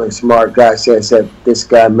really smart guy, said this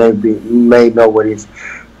guy may know what he's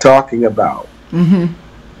talking about. Mm-hmm.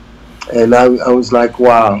 And I was like,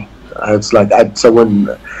 wow. So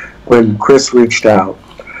when Chris reached out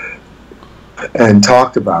and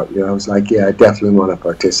talked about you, I was like, yeah, I definitely want to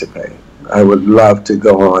participate. I would love to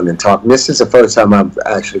go on and talk. And this is the first time I've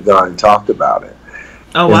actually gone and talked about it.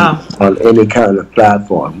 Oh, wow. On any kind of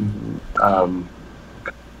platform.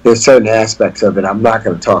 There's certain aspects of it I'm not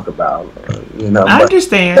going to talk about. I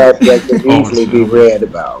understand. That can easily be read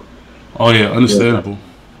about. Oh, yeah, understandable.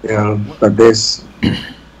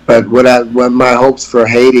 But what my hopes for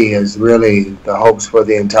Haiti is really the hopes for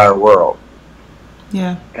the entire world.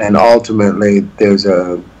 Yeah. And ultimately, there's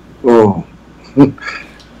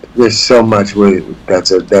so much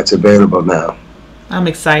that's available now. I'm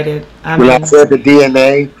excited. When I said the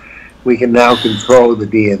DNA, we can now control the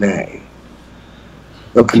DNA.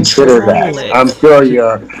 So consider that. I'm sure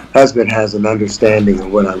your husband has an understanding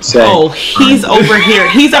of what I'm saying. Oh, he's over here.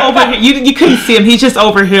 He's over here. You couldn't see him. He's just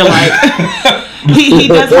over here like he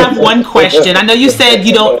does have one question. I know you said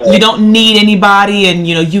you don't need anybody and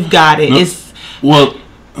you've got it. No. Well,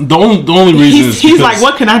 the only reason is he's like,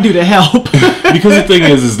 what can I do to help? Because the thing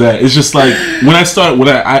is that it's just like when I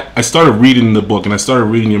started reading the book and I started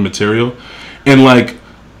reading your material, and like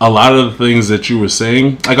a lot of the things that you were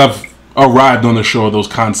saying, like I've arrived on the shore of those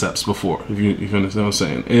concepts before, if you understand what I'm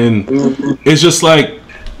saying, and it's just like,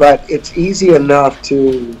 but it's easy enough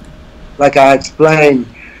to, like I explained,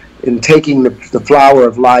 in taking the flower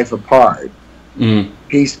of life apart,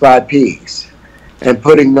 piece by piece. And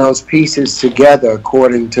putting those pieces together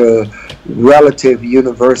according to relative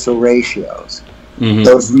universal ratios. Mm-hmm.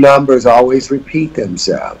 Those numbers always repeat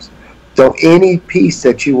themselves. So any piece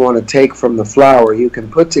that you want to take from the flower, you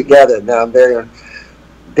can put together. Now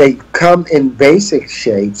they come in basic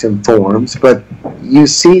shapes and forms, but you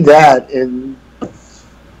see that in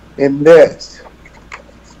this.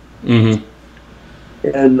 Mm-hmm.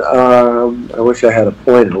 And I wish I had a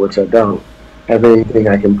pointer, which I don't have anything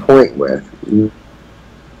I can point with.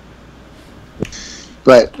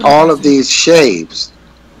 But all of these shapes,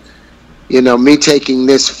 me taking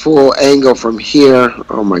this full angle from here,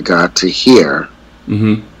 oh my God, to here.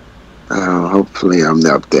 Mm-hmm. Hopefully I'm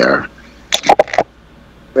up there.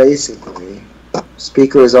 Basically,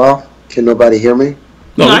 speaker is off. Can nobody hear me?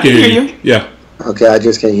 No, I can hear you. Yeah. Okay, I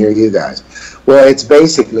just can't hear you guys. Well, it's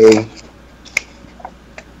basically,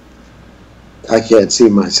 I can't see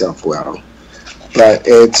myself well, but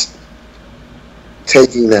it's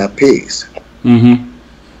taking that piece. Mm-hmm.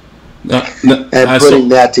 And putting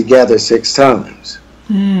that together 6 times.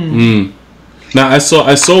 Now I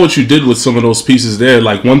saw what you did with some of those pieces there.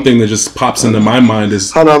 Like one thing that just pops into my mind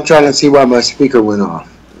is. Hold on, I'm trying to see why my speaker went off.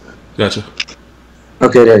 Gotcha.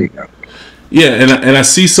 Okay, there you go. Yeah, and I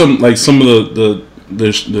see some of the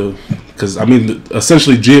because I mean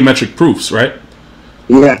essentially geometric proofs, right?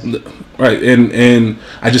 Yeah. Right, and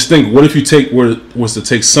I just think, what if you was to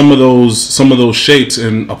take some of those shapes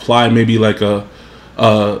and apply maybe like a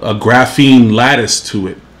graphene lattice to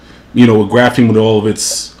it, you know, a graphene with all of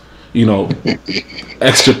its, you know,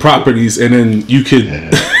 extra properties, and then you could.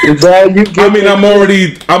 I mean,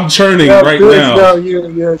 I'm churning right now. No,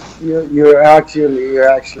 you're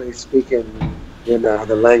actually speaking, you know,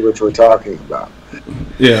 the language we're talking about.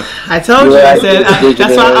 Yeah, I told you. I said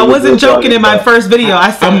that's why I wasn't joking in my first video.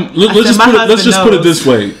 I said, let's just put it this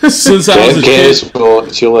way. Since I was a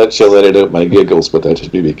kid, she'll let it out my giggles, but that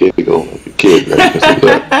just made me giggle like a kid,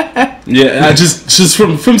 right? Yeah, I just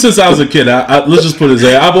from since I was a kid, let's just put it this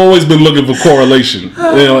way. I've always been looking for correlation,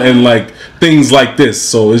 you know, and like things like this.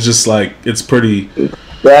 So it's just like it's pretty.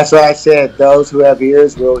 That's why I said those who have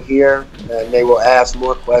ears will hear, and they will ask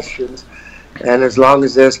more questions. And as long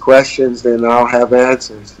as there's questions, then I'll have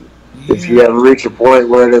answers. Yeah. If you ever reach a point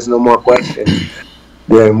where there's no more questions,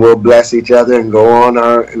 then we'll bless each other and go on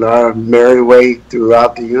our merry way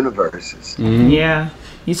throughout the universes. Mm-hmm. Yeah.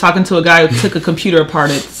 You're talking to a guy who took a computer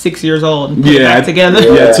apart at 6 years old and put it back together.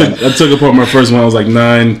 Yeah, I took apart my first one when I was like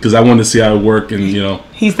 9 because I wanted to see how it worked, and you know.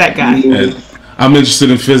 He's that guy. And I'm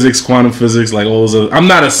interested in physics, quantum physics, like all those. I'm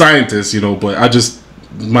not a scientist, you know, but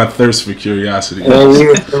my thirst for curiosity. And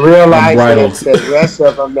you realize that the rest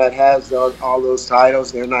of them that has all those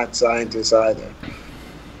titles, they're not scientists either.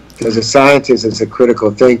 Because a scientist is a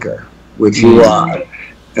critical thinker, which you are.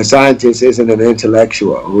 A scientist isn't an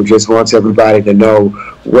intellectual who just wants everybody to know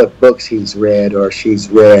what books he's read or she's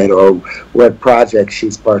read or what projects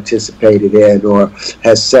she's participated in or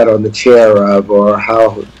has sat on the chair of, or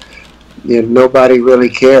how, you know, nobody really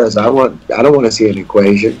cares. I don't want to see an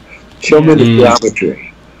equation. Show me the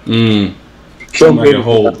geometry. Show me the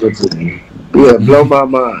geometry. Yeah, blow my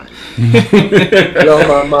mind. Blow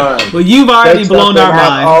my mind. Well, you've already blown our minds.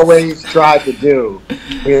 I've always tried to do,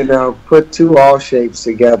 you know, put two all shapes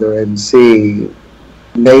together and see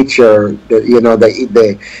nature. You know,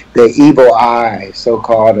 the evil eye,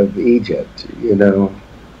 so-called, of Egypt. You know,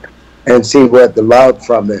 and see what the love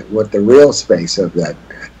from it, what the real space of that.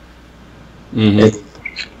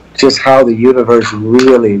 Just how the universe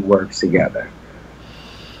really works together.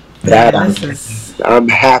 That I'm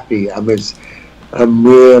happy. I'm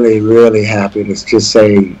really, really happy to just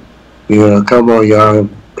say, you know, come on, y'all,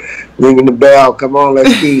 ringing the bell. Come on,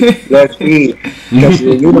 let's eat. Let's eat. Because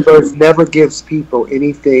the universe never gives people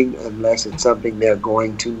anything unless it's something they're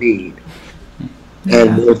going to need.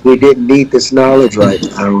 And if we didn't need this knowledge right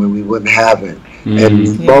now, we wouldn't have it.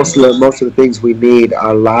 And most of the things we need,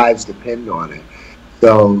 our lives depend on it.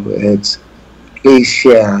 So it's, please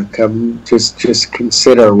share. Come, just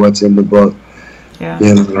consider what's in the book. Yeah.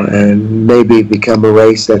 You know, and maybe become a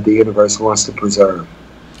race that the universe wants to preserve.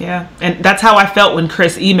 Yeah, and that's how I felt when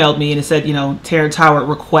Chris emailed me and it said, you know, Terrence Howard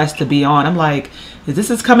request to be on. I'm like, this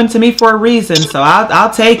is coming to me for a reason, so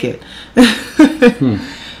I'll take it.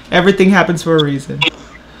 Everything happens for a reason.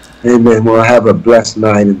 Amen. Well, have a blessed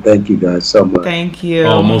night, and thank you guys so much. Thank you.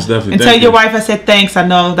 Oh, most definitely. And tell your wife I said thanks. I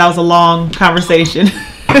know that was a long conversation.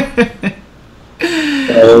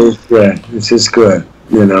 Yeah, this is good,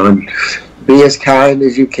 you know, and be as kind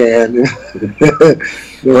as you can.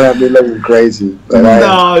 You'll have me looking crazy. But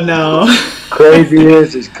no. Crazy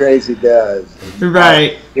is as crazy does.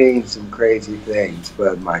 Right. I've seen some crazy things,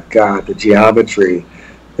 but my God, the geometry,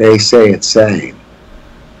 they say it's same.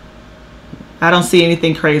 I don't see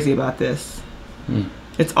anything crazy about this.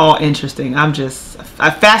 It's all interesting.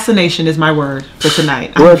 Fascination is my word for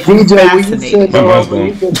tonight. Well, DJ, will you send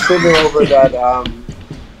over that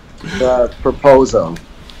the proposal?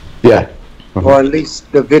 Yeah. Or at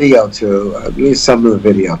least the video to, at least some of the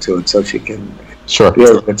video to it, so she can be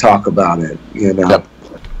able to talk about it, you know. Yep.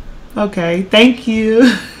 Okay, thank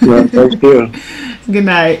you. Well, thank you. Good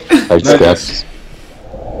night. Thanks, guys.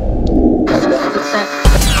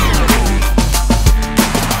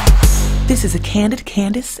 This is a Candid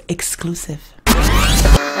Candice exclusive.